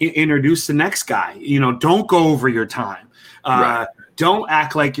introduce the next guy. You know, don't go over your time. Don't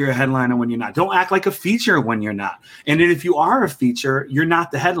act like you're a headliner when you're not. Don't act like a feature when you're not. And then if you are a feature, you're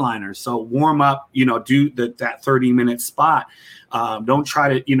not the headliner. So warm up, do that 30-minute spot. Don't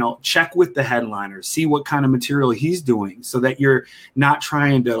try to, check with the headliner, see what kind of material he's doing, so that you're not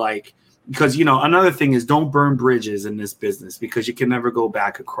trying to because, another thing is don't burn bridges in this business, because you can never go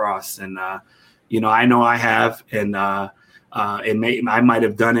back across. And, I know I have, and I might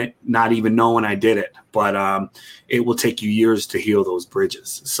have done it not even knowing I did it, but it will take you years to heal those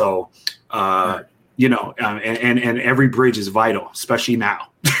bridges. So, and every bridge is vital, especially now.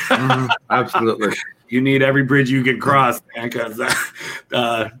 Absolutely. You need every bridge you can cross, because,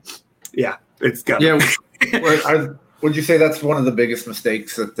 it's got. Yeah. Would you say that's one of the biggest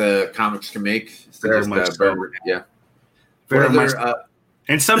mistakes that the comics can make? Very much so. Yeah. Very much.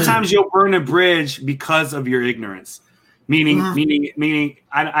 And sometimes you'll burn a bridge because of your ignorance. Meaning,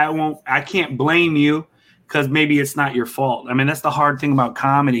 I can't blame you, because maybe it's not your fault. I mean, that's the hard thing about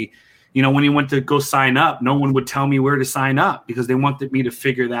comedy. When you went to go sign up, no one would tell me where to sign up, because they wanted me to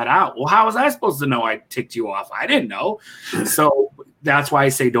figure that out. Well, how was I supposed to know I ticked you off? I didn't know. So that's why I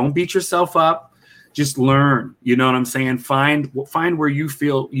say, don't beat yourself up. Just learn. You know what I'm saying? Find where you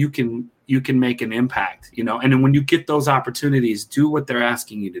feel you can make an impact, and then when you get those opportunities, do what they're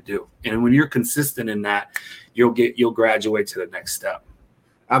asking you to do. And when you're consistent in that, you'll graduate to the next step.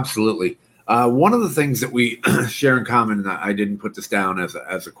 Absolutely. One of the things that we share in common, and I didn't put this down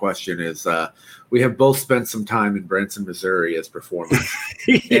as a question, is we have both spent some time in Branson, Missouri as performers.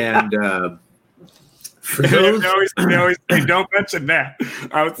 Yeah. And for those, they always say, don't mention that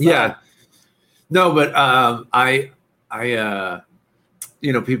outside. Yeah. No, but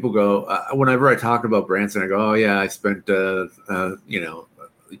people go, whenever I talk about Branson, I go, oh yeah, I spent, a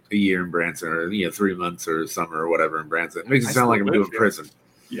year in Branson, or, 3 months or summer or whatever in Branson. It makes it sound like I'm doing prison.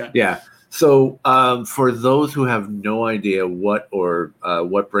 Yeah. Yeah. So for those who have no idea what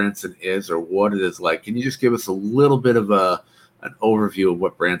Branson is or what it is like, can you just give us a little bit of an overview of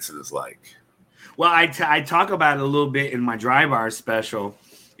what Branson is like? Well, I talk about it a little bit in my Dry Bar special.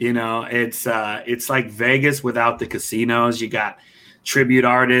 It's like Vegas without the casinos. You got tribute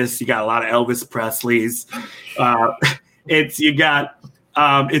artists. You got a lot of Elvis Presleys. It's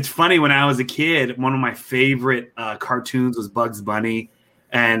funny, when I was a kid, one of my favorite cartoons was Bugs Bunny.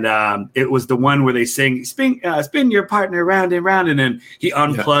 And it was the one where they sing, spin your partner round and round. And then he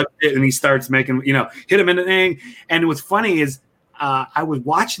unplugged it and he starts making, hit him in the thing. And what's funny is I was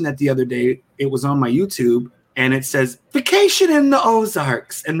watching that the other day. It was on my YouTube. And it says vacation in the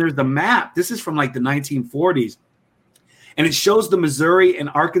Ozarks. And there's the map. This is from like the 1940s. And it shows the Missouri and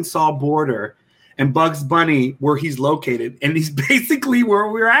Arkansas border and Bugs Bunny where he's located. And he's basically where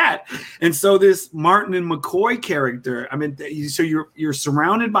we're at. And so this Martin and McCoy character, I mean, so you're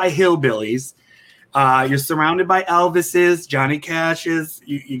surrounded by hillbillies. You're surrounded by Elvises, Johnny Cashes.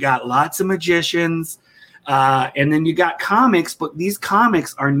 You got lots of magicians. And then you got comics, but these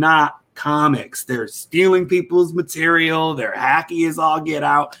comics are not comics. They're stealing people's material. They're hacky as all get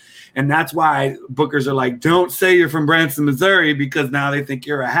out. And that's why bookers are like, don't say you're from Branson, Missouri, because now they think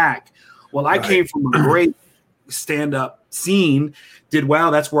you're a hack. Well, I came from a great stand-up scene, did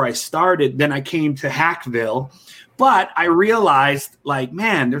well. That's where I started. Then I came to Hackville. But I realized,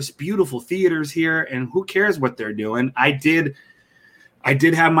 man, there's beautiful theaters here, and who cares what they're doing? I did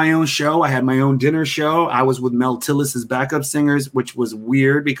have my own show. I had my own dinner show. I was with Mel Tillis's backup singers, which was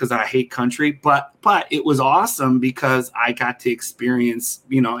weird because I hate country, but it was awesome because I got to experience,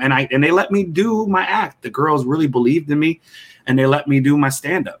 and they let me do my act. The girls really believed in me, and they let me do my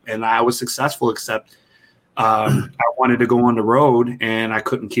stand-up, and I was successful, except I wanted to go on the road, and I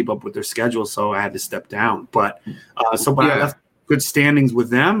couldn't keep up with their schedule, so I had to step down. But I left good standings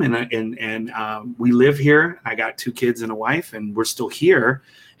with them, and we live here. I got 2 kids and a wife, and we're still here.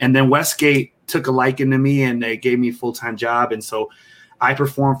 And then Westgate took a liking to me, and they gave me a full-time job, and so I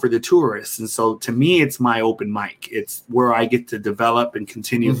perform for the tourists. And so to me, it's my open mic. It's where I get to develop and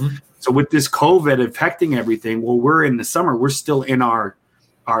continue. Mm-hmm. So with this COVID affecting everything, well, we're in the summer. We're still in our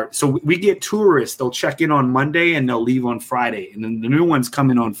so we get tourists. They'll check in on Monday and they'll leave on Friday. And then the new ones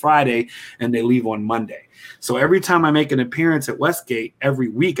come in on Friday and they leave on Monday. So every time I make an appearance at Westgate, every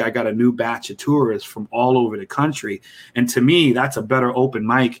week I got a new batch of tourists from all over the country. And to me, that's a better open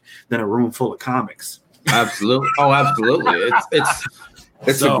mic than a room full of comics. Absolutely. Oh, absolutely.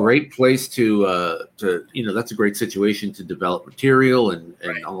 It's a great place to that's a great situation to develop material and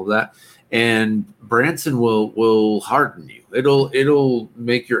all of that. And Branson will harden you. It'll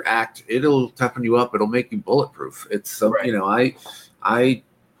make your act. It'll toughen you up. It'll make you bulletproof. It's I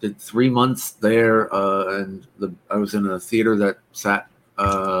did 3 months there, and I was in a theater that sat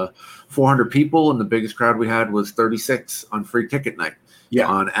 400 people, and the biggest crowd we had was 36 on free ticket night. Yeah.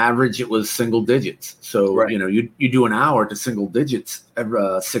 On average, it was single digits. So you do an hour to single digits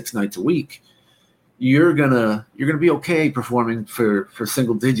every 6 nights a week. You're gonna be okay performing for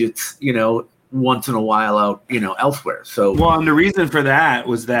single digits, once in a while out, elsewhere. So and the reason for that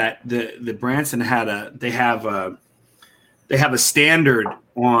was that the Branson they have a standard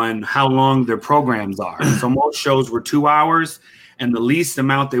on how long their programs are. So most shows were 2 hours, and the least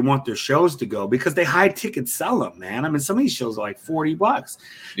amount they want their shows to go, because they high ticket sell them, man. I mean, some of these shows are like $40.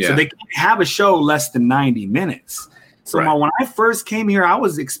 Yeah. So they can't have a show less than 90 minutes. So when I first came here, I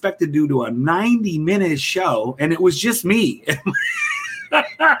was expected to do a 90-minute show, and it was just me. And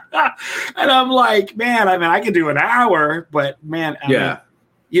I'm like, man, I mean, I could do an hour, but man, I mean,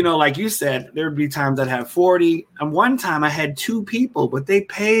 like you said, there'd be times I'd have 40. And one time I had 2 people, but they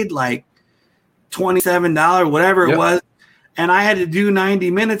paid like $27, whatever it was. And I had to do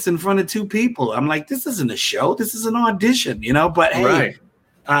 90 minutes in front of 2 people. I'm like, this isn't a show. This is an audition, but hey,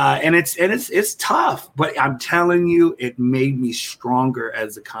 and it's tough, but I'm telling you, it made me stronger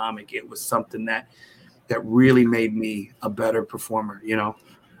as a comic. It was something that really made me a better performer,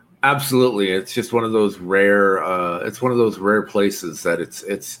 Absolutely. It's just one of those rare, places that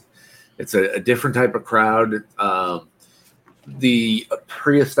it's a different type of crowd. The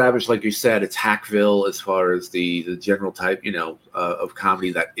pre-established, like you said, it's Hackville as far as the general type, of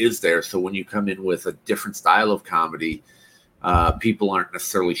comedy that is there. So when you come in with a different style of comedy, people aren't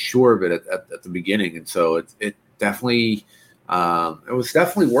necessarily sure of it at the beginning. And so it definitely, it was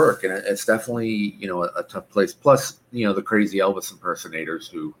definitely work, and it's definitely, a tough place. Plus, the crazy Elvis impersonators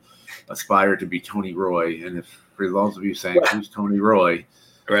who aspire to be Tony Roy. And if for those of you saying who's Tony Roy,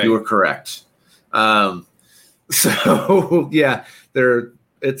 you were correct. So yeah,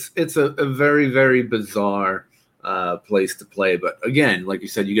 it's a very, very bizarre place to play. But again, like you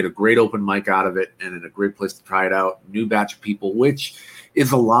said, you get a great open mic out of it, and a great place to try it out. New batch of people, which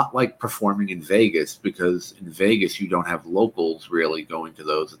is a lot like performing in Vegas, because in Vegas you don't have locals really going to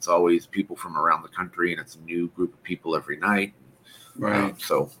those. It's always people from around the country, and it's a new group of people every night. Right.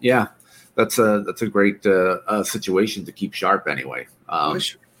 So yeah, that's a great situation to keep sharp anyway.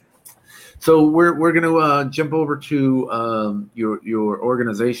 So we're going to jump over to your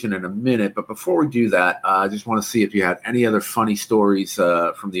organization in a minute, but before we do that, I just want to see if you had any other funny stories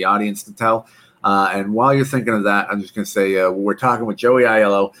from the audience to tell. And while you're thinking of that, I'm just going to say we're talking with Joey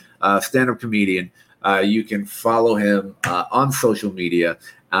I.L.O, stand-up comedian. You can follow him on social media.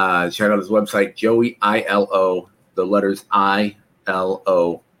 Check out his website, Joey I.L.O, the letters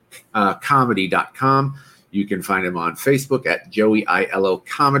I.L.O, comedy.com. You can find him on Facebook at Joey I.L.O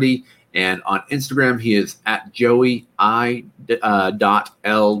Comedy. And on Instagram, he is at Joey I.L.O.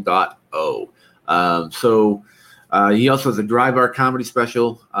 So he also has a Dry Bar comedy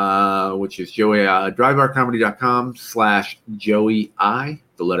special, which is drybarcomedy.com/Joey I,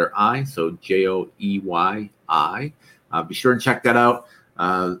 the letter I, so JOEYI. Be sure and check that out.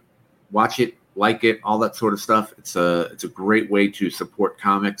 Watch it, like it, all that sort of stuff. It's a great way to support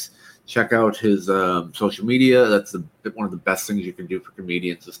comics. Check out his social media. That's one of the best things you can do for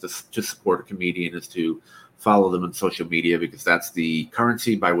comedians, is to support a comedian, is to follow them on social media, because that's the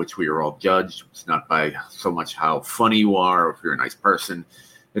currency by which we are all judged. It's not by so much how funny you are or if you're a nice person.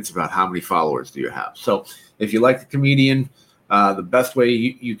 It's about how many followers do you have. So if you like the comedian, the best way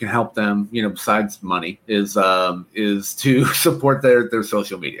you can help them, besides money, is to support their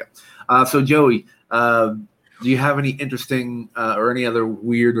social media. So Joey, do you have any interesting or any other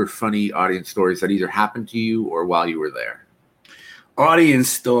weird or funny audience stories that either happened to you or while you were there? Audience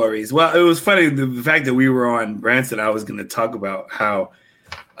stories. Well, it was funny, the fact that we were on Branson. I was going to talk about how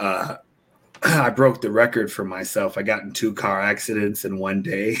I broke the record for myself. I got in 2 car accidents in one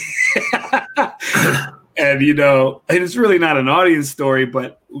day. And, and it's really not an audience story,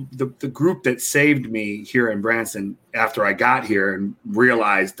 but the group that saved me here in Branson after I got here and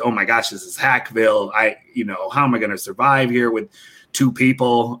realized, oh my gosh, this is Hackville. How am I going to survive here with 2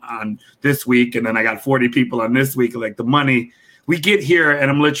 people on this week? And then I got 40 people on this week. Like the money, we get here and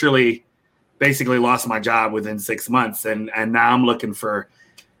I'm literally basically lost my job within 6 months. And now I'm looking for,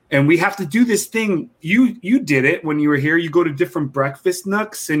 and we have to do this thing. You did it when you were here. You go to different breakfast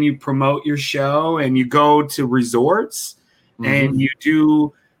nooks and you promote your show, and you go to resorts and you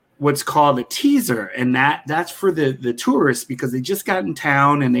do what's called a teaser. And that's for the tourists because they just got in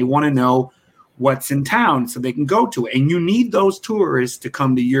town and they want to know what's in town so they can go to it. And you need those tourists to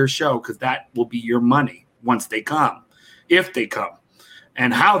come to your show because that will be your money once they come, if they come.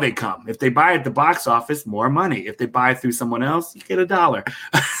 And how they come. If they buy at the box office, more money. If they buy through someone else, you get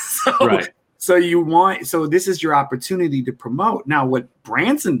 $1. So this is your opportunity to promote. Now, what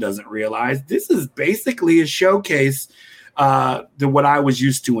Branson doesn't realize, this is basically a showcase to what I was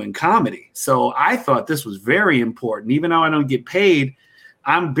used to in comedy. So I thought this was very important. Even though I don't get paid,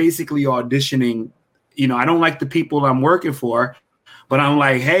 I'm basically auditioning. I don't like the people I'm working for, but I'm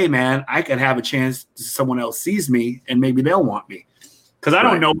like, hey, man, I could have a chance. Someone else sees me and maybe they'll want me. Because I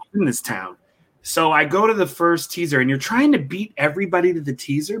don't know what's in this town. So I go to the first teaser, and you're trying to beat everybody to the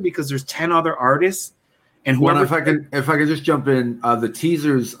teaser because there's 10 other artists. And whoever. Well, if I could just jump in, the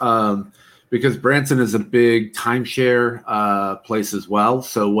teasers, because Branson is a big timeshare place as well.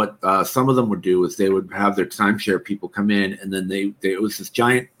 So what some of them would do is they would have their timeshare people come in, and then it was this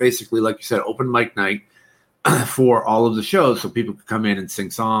giant, basically, like you said, open mic night for all of the shows, so people could come in and sing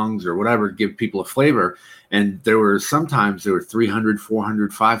songs or whatever, give people a flavor. And there were 300,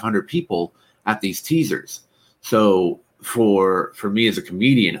 400, 500 people at these teasers. So for me as a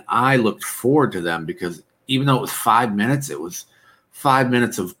comedian, I looked forward to them because even though it was 5 minutes, it was 5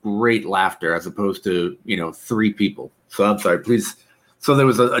 minutes of great laughter as opposed to 3 people. So I'm sorry, please. So there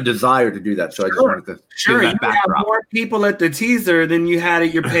was a desire to do that. So I just wanted to give that backdrop. You had more people at the teaser than you had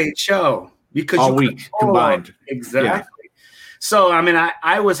at your paid show because all week combined. Exactly. Yeah. So, I mean,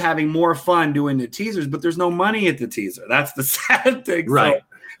 I was having more fun doing the teasers, but there's no money at the teaser. That's the sad thing. Right.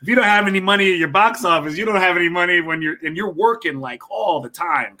 So if you don't have any money at your box office, you don't have any money when you're working like all the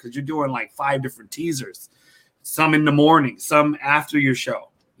time because you're doing like 5 different teasers, some in the morning, some after your show,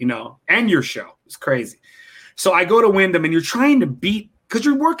 and your show. It's crazy. So I go to Wyndham and you're trying to beat because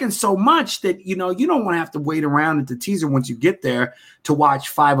you're working so much that, you don't want to have to wait around at the teaser once you get there to watch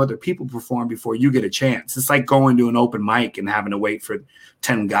 5 other people perform before you get a chance. It's like going to an open mic and having to wait for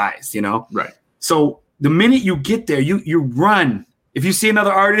 10 guys, Right. So the minute you get there, you run. If you see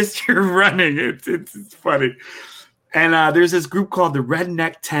another artist, you're running. It's funny. And there's this group called the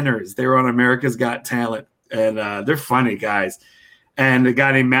Redneck Tenors. They were on America's Got Talent. And they're funny guys. And a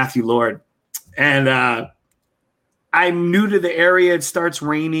guy named Matthew Lord. And I'm new to the area. It starts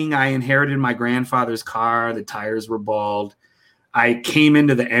raining. I inherited my grandfather's car. The tires were bald. I came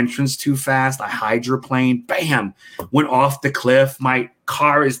into the entrance too fast. I hydroplaned. Bam! Went off the cliff. My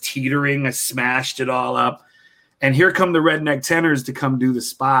car is teetering. I smashed it all up. And here come the Redneck Tenors to come do the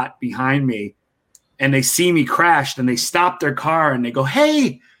spot behind me. And they see me crashed and they stop their car and they go,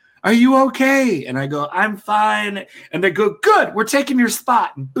 "Hey, are you okay?" And I go, "I'm fine." And they go, "Good, we're taking your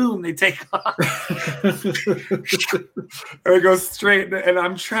spot." And boom, they take off. And I go straight. And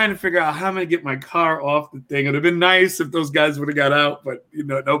I'm trying to figure out how I'm going to get my car off the thing. It would have been nice if those guys would have got out, but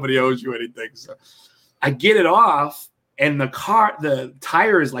nobody owes you anything. So I get it off and the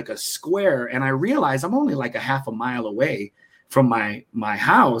tire is like a square. And I realize I'm only like a half a mile away from my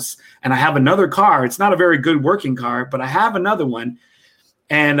house. And I have another car. It's not a very good working car, but I have another one.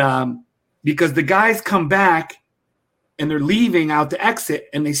 And because the guys come back and they're leaving out the exit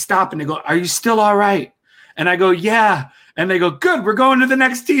and they stop and they go, "Are you still all right?" And I go, "Yeah." And they go, "Good, we're going to the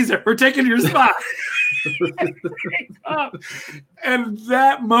next teaser. We're taking your spot." And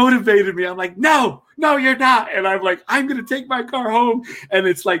that motivated me. I'm like, no, you're not. And I'm like, I'm going to take my car home. And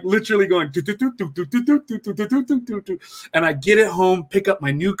it's like literally going, and I get it home, pick up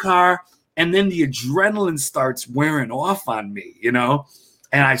my new car. And then the adrenaline starts wearing off on me, and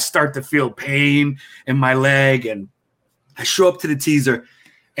I start to feel pain in my leg. And I show up to the teaser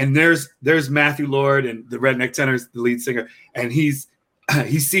and there's Matthew Lord and the Redneck Tenors, the lead singer. And he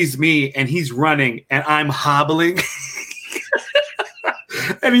sees me and he's running and I'm hobbling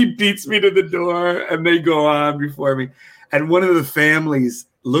and he beats me to the door and they go on before me. And one of the families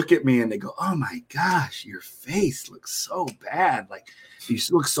look at me and they go, "Oh my gosh, your face looks so bad. Like you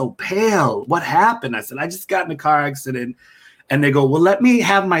look so pale. What happened?" I said, "I just got in a car accident." And they go, "Well, let me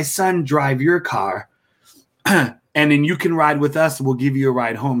have my son drive your car and then you can ride with us. We'll give you a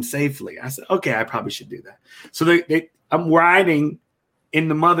ride home safely. I said, okay, I probably should do that. So I'm riding in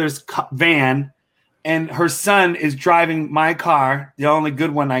the mother's van, and her son is driving my car, the only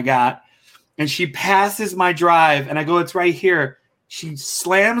good one I got. And she passes my drive, and I go, it's right here. She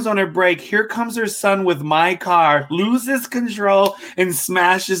slams on her brake. Here comes her son with my car, loses control, and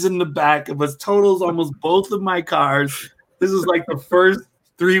smashes in the back of us, totals almost both of my cars. This is like the first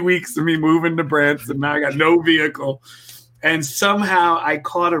 3 weeks of me moving to Branson. Now I got no vehicle. And somehow I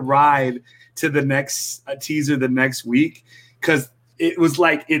caught a ride to the next teaser the next week, because it was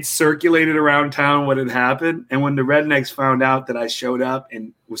like it circulated around town what had happened. And when the rednecks found out that I showed up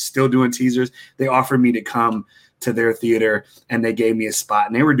and was still doing teasers, they offered me to come to their theater, and they gave me a spot.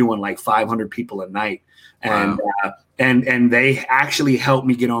 And they were doing like 500 people a night. And Wow. And they actually helped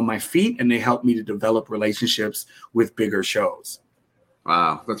me get on my feet, and they helped me to develop relationships with bigger shows.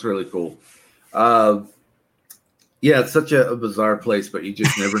 Wow, that's really cool. Yeah, it's such a bizarre place, but you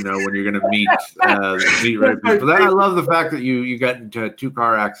just never know when you're going to meet right people. But I love the fact that you got into 2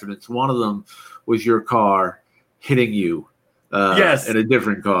 car accidents. One of them was your car hitting you Yes. in a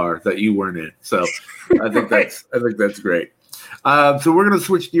different car that you weren't in. So I think that's great. So we're going to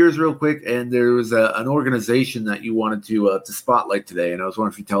switch gears real quick, and there was an organization that you wanted to spotlight today, and I was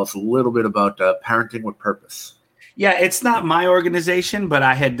wondering if you tell us a little bit about Parenting with Purpose. Yeah, it's not my organization, but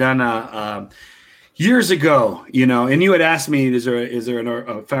I had done years ago, and you had asked me, is there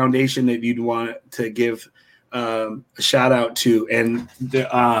a foundation that you'd want to give a shout out to? And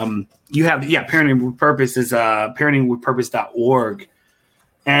you have, Parenting with Purpose is parentingwithpurpose.org.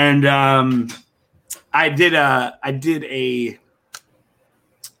 And I did a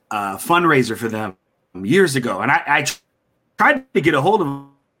fundraiser for them years ago, and I tried to get a hold of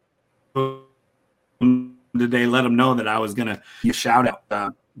them today, let them know that I was going to give a shout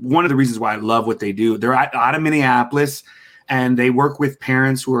out. One of the reasons why I love what they do, they're out of Minneapolis, and they work with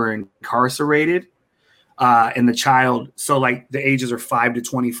parents who are incarcerated, and the child. So like the ages are 5 to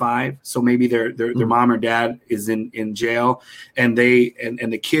 25. So maybe their mom or dad is in jail, and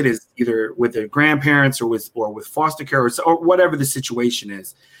the kid is either with their grandparents or with foster care or whatever the situation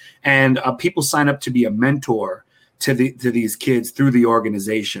is. And people sign up to be a mentor to these kids through the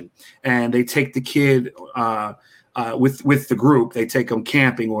organization, and they take the kid with the group. They take them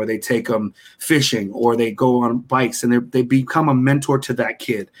camping, or they take them fishing, or they go on bikes, and they become a mentor to that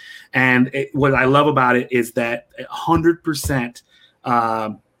kid. And what I love about it is that 100%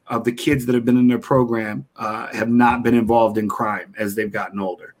 of the kids that have been in their program have not been involved in crime as they've gotten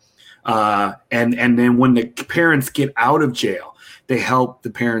older. And then when the parents get out of jail, they help the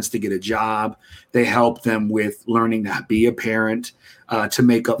parents to get a job. They help them with learning to be a parent, to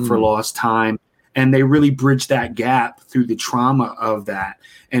make up for lost time. And they really bridge that gap through the trauma of that,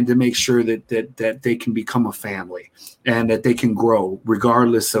 and to make sure that they can become a family, and that they can grow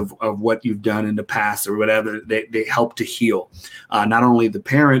regardless of what you've done in the past or whatever. They help to heal not only the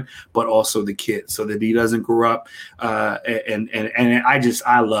parent, but also the kid, so that he doesn't grow up. And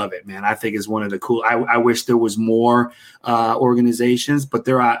I love it, man. I think it's one of the cool. I wish there was more organizations, but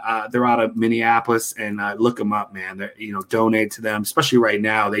they're out of Minneapolis, and look them up, man. Donate to them, especially right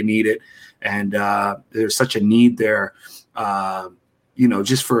now. They need it. And there's such a need there,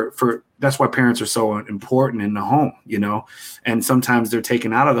 just for that's why parents are so important in the home, and sometimes they're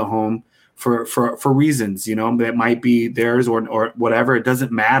taken out of the home for reasons, that might be theirs or whatever. It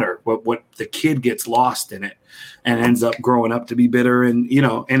doesn't matter. What the kid gets lost in it and ends up growing up to be bitter. And,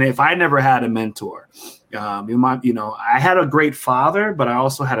 and if I never had a mentor, I had a great father, but I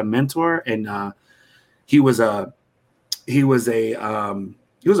also had a mentor, and he was a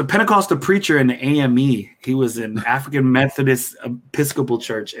Pentecostal preacher in the AME. He was an African Methodist Episcopal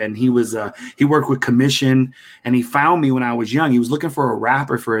Church, and he worked with commission, and he found me when I was young. He was looking for a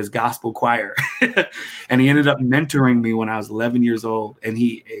rapper for his gospel choir, and he ended up mentoring me when I was 11 years old. And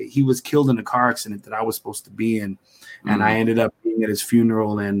he was killed in a car accident that I was supposed to be in, and I ended up being at his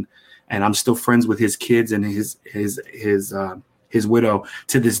funeral, and I'm still friends with his kids and his widow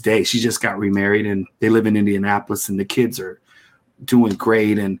to this day. She just got remarried, and they live in Indianapolis, and the kids are doing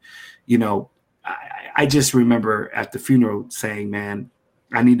great. And I just remember at the funeral saying, man,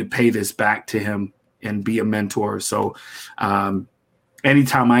 I need to pay this back to him and be a mentor. So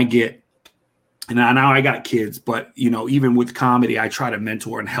anytime I get, and now I got kids, but even with comedy, I try to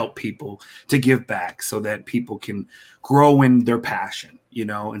mentor and help people to give back so that people can grow in their passion,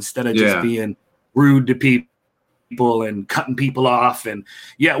 instead of just being rude to people and cutting people off, and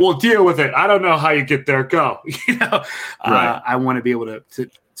we'll deal with it. I don't know how you get there. Go. Right. I want to be able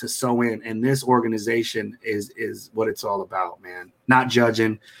to to sew in. And this organization is what it's all about, man. Not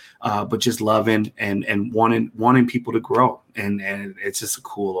judging, but just loving and wanting people to grow. And it's just a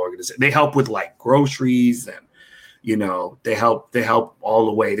cool organization. They help with like groceries and, you know, they help all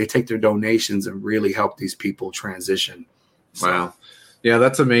the way. They take their donations and really help these people transition. So. Wow. Yeah,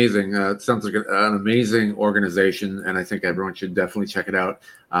 that's amazing. It sounds like an amazing organization, and I think everyone should definitely check it out.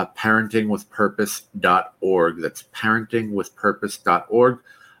 Parentingwithpurpose.org. That's parentingwithpurpose.org.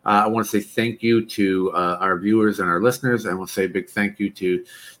 I want to say thank you to our viewers and our listeners, and we'll say a big thank you to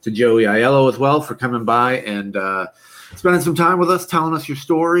Joey I.L.O as well for coming by and spending some time with us, telling us your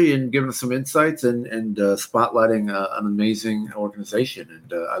story and giving us some insights and spotlighting an amazing organization.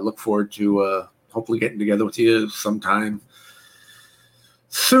 And I look forward to hopefully getting together with you sometime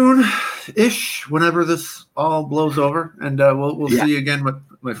soon-ish, whenever this all blows over, and we'll see you again,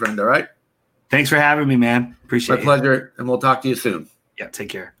 my friend. All right. Thanks for having me, man. Appreciate it. My pleasure, and we'll talk to you soon. Yeah. Take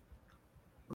care.